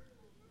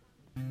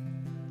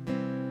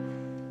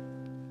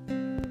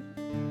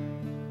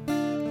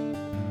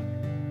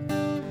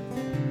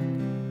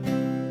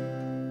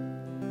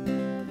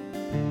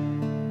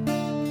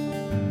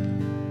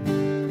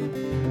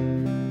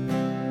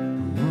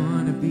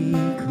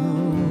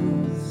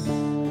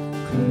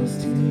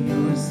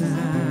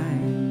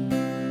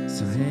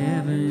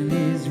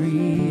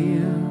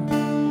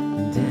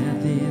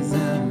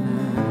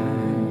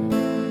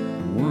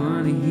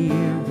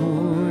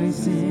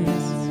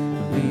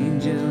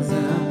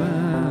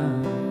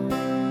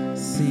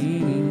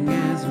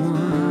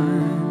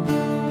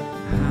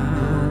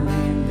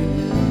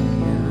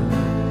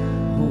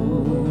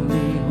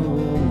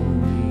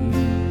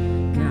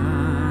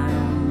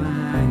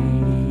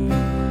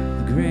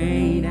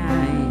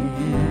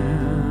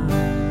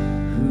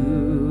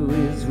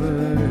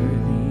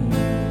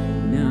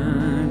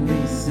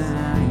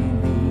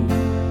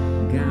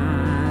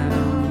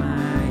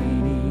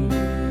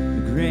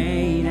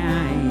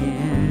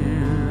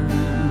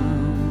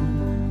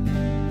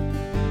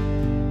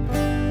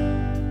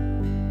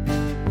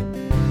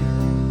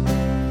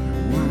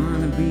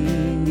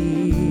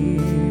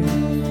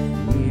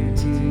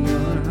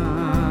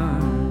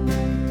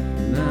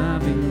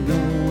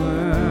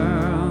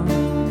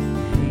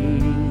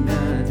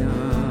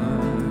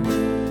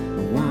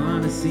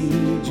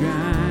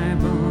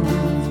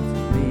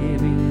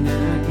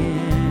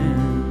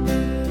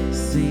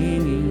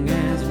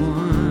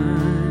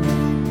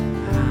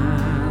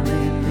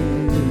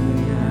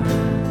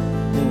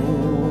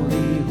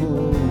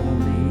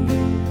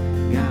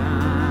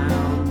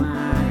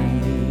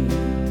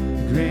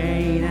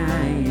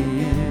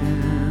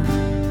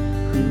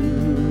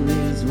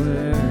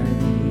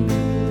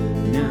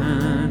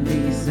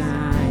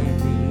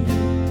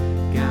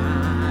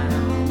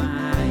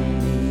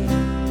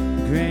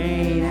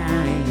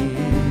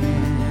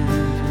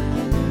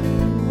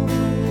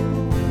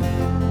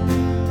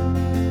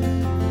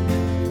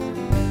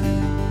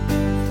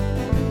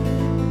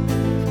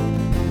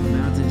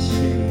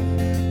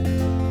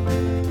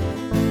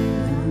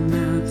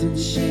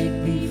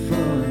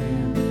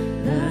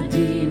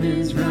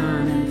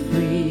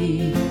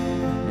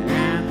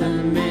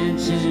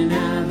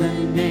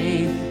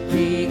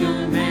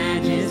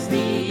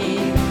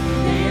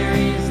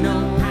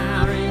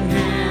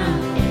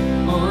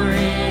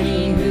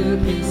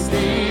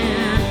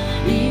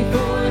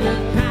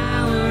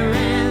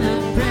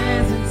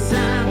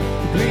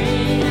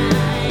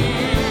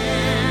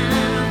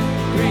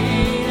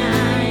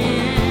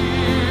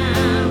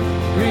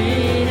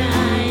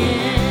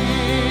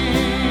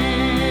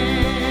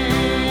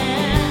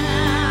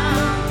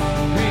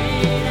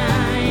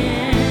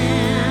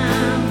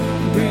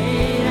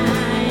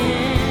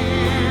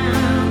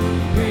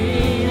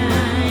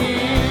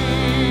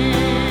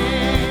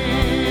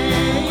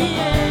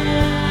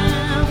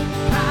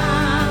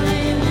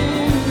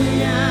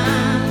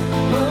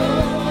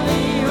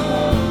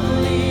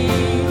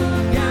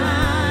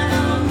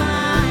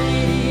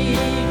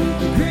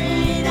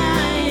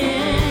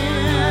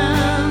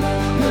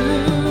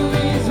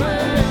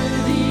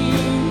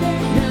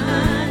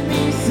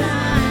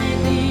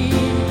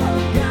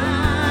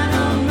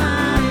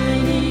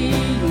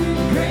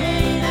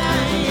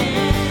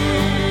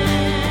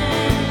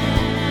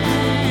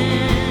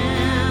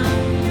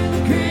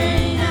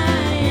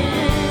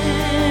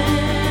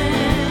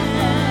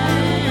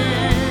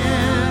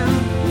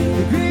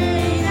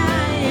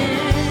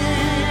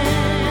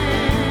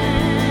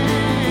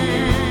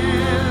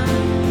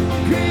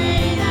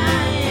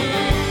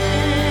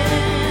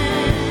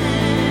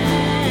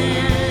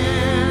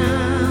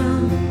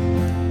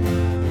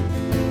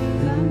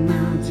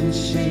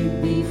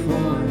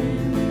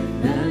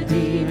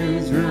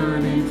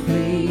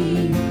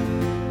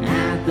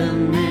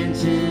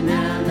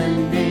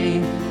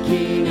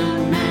 King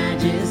of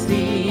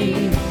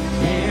majesty.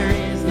 There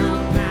is no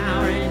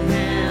power in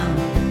hell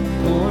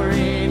or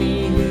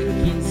any who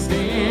can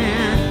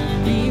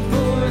stand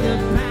before the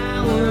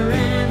power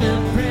and the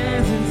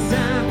presence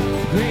of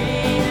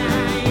great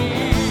I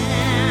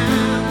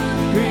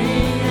am.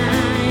 Great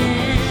I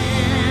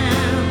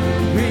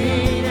am.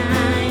 Great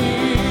I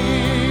am.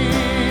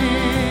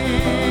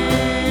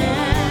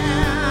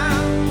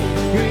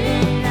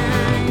 Great I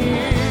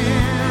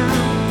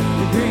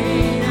am.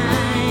 Great I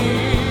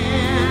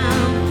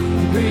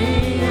am.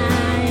 Great I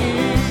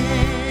am.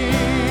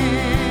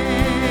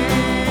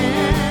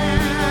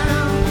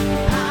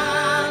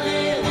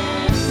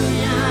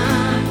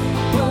 Hallelujah.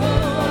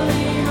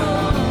 Holy,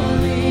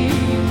 holy,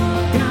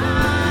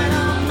 God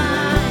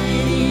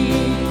Almighty.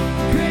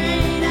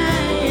 Great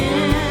I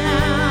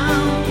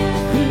am.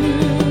 Who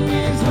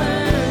is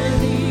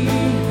worthy?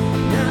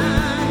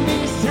 None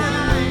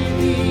beside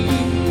thee.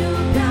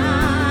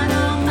 God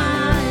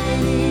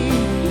Almighty.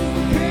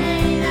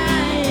 Great I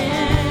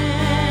am.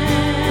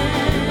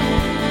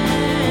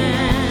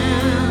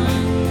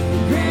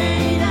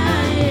 Great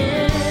I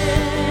am.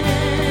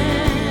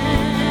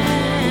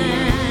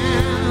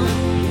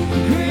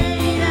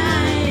 Great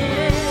I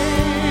am.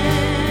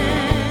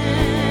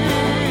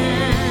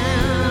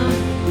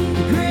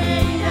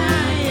 Great I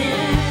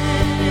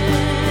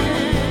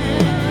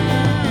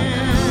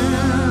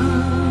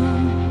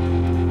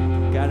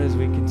am. God, as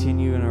we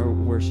continue in our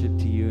worship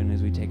to you and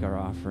as we take our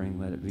offering,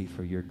 let it be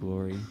for your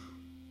glory.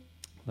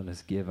 Let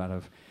us give out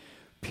of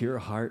pure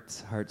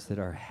hearts, hearts that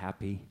are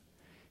happy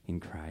in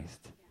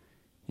Christ.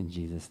 In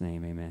Jesus'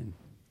 name, amen.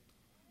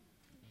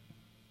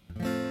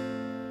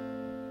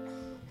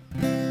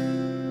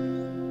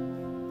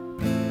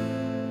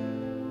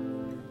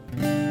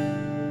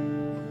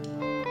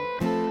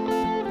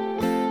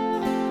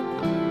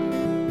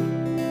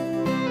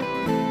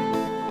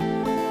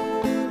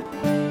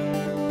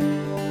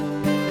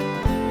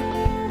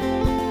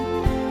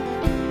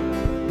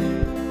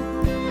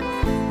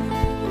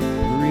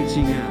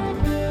 Reaching out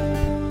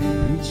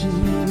to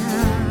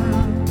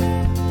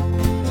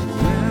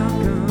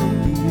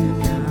welcome you,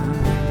 God.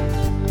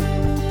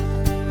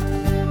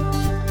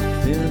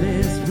 Fill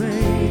this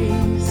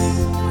place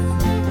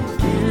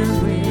again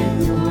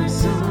with your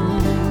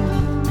song.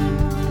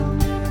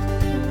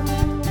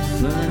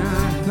 Flood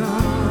our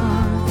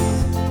thoughts,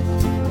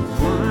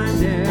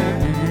 wonder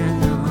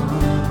and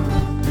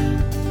awe.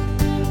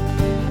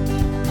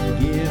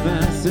 Give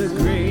us a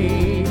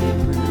great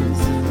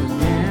glimpse of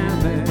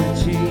never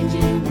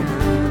changing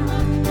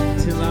God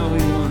till all we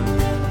want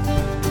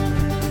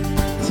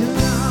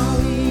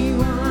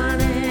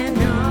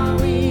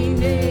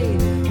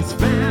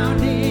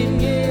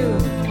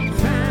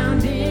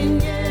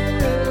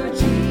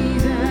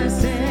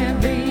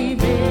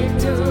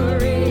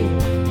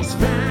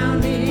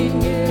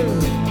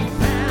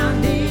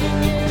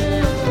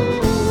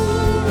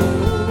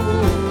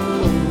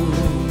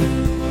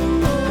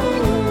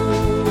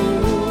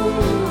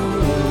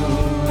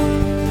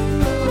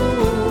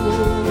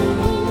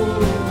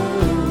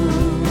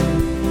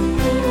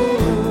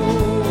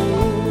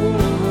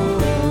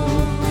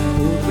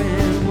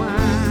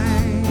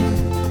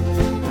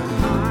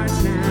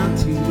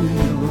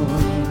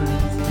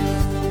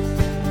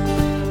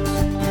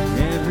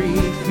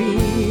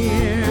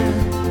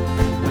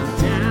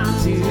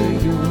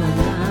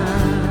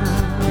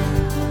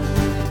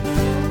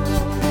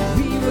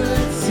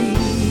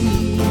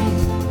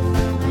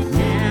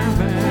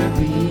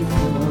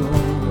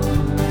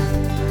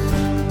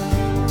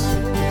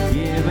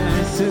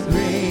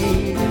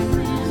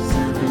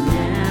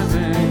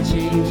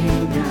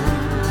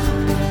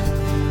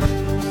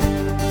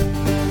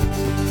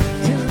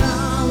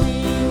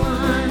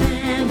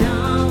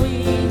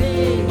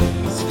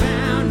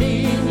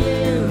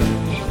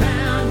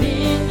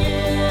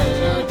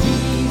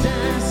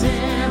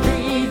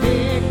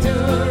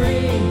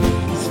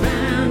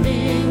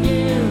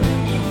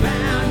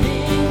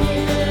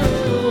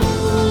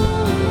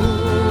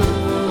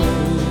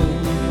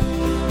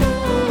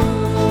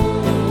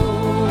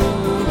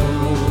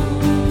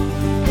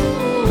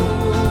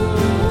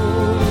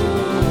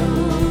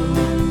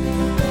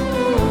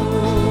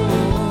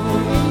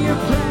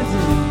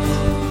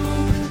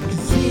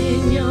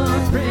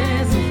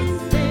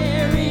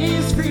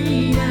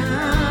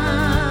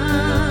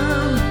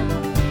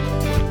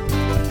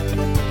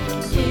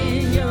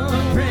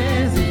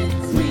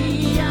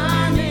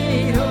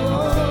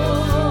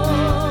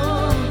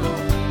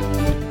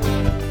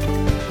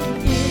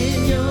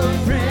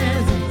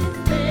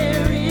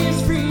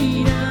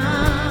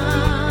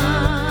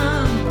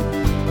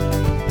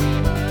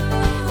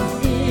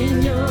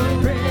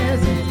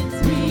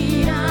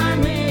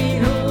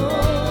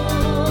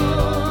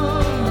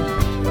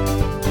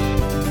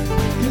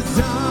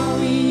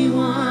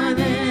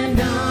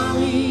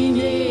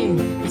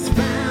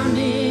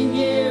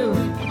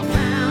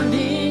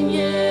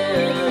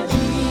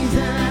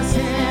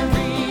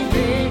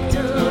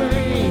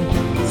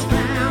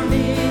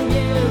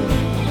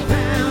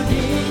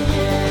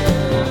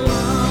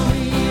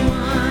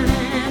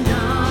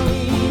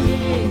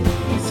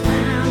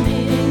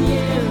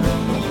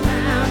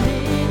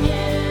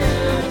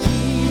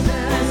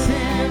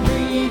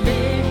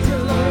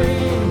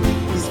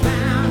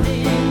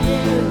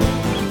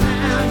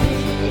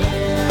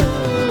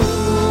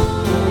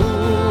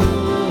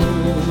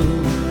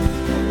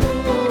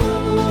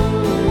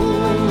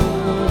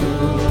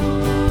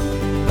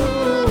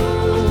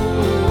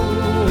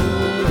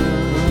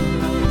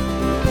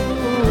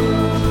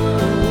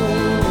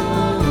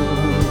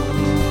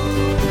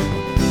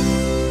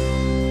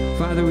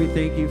Father, we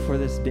thank you for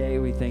this day.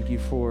 We thank you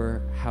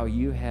for how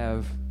you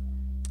have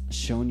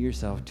shown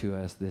yourself to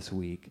us this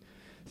week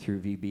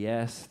through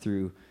VBS,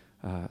 through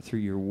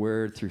your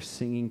word, through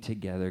singing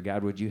together.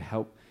 God, would you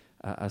help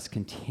us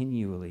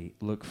continually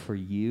look for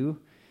you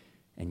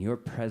and your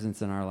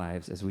presence in our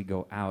lives as we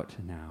go out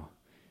now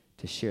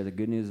to share the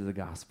good news of the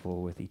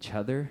gospel with each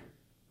other.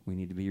 We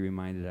need to be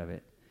reminded of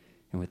it,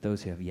 and with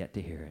those who have yet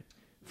to hear it.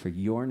 For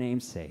your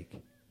name's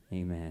sake,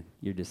 amen.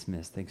 You're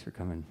dismissed. Thanks for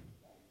coming.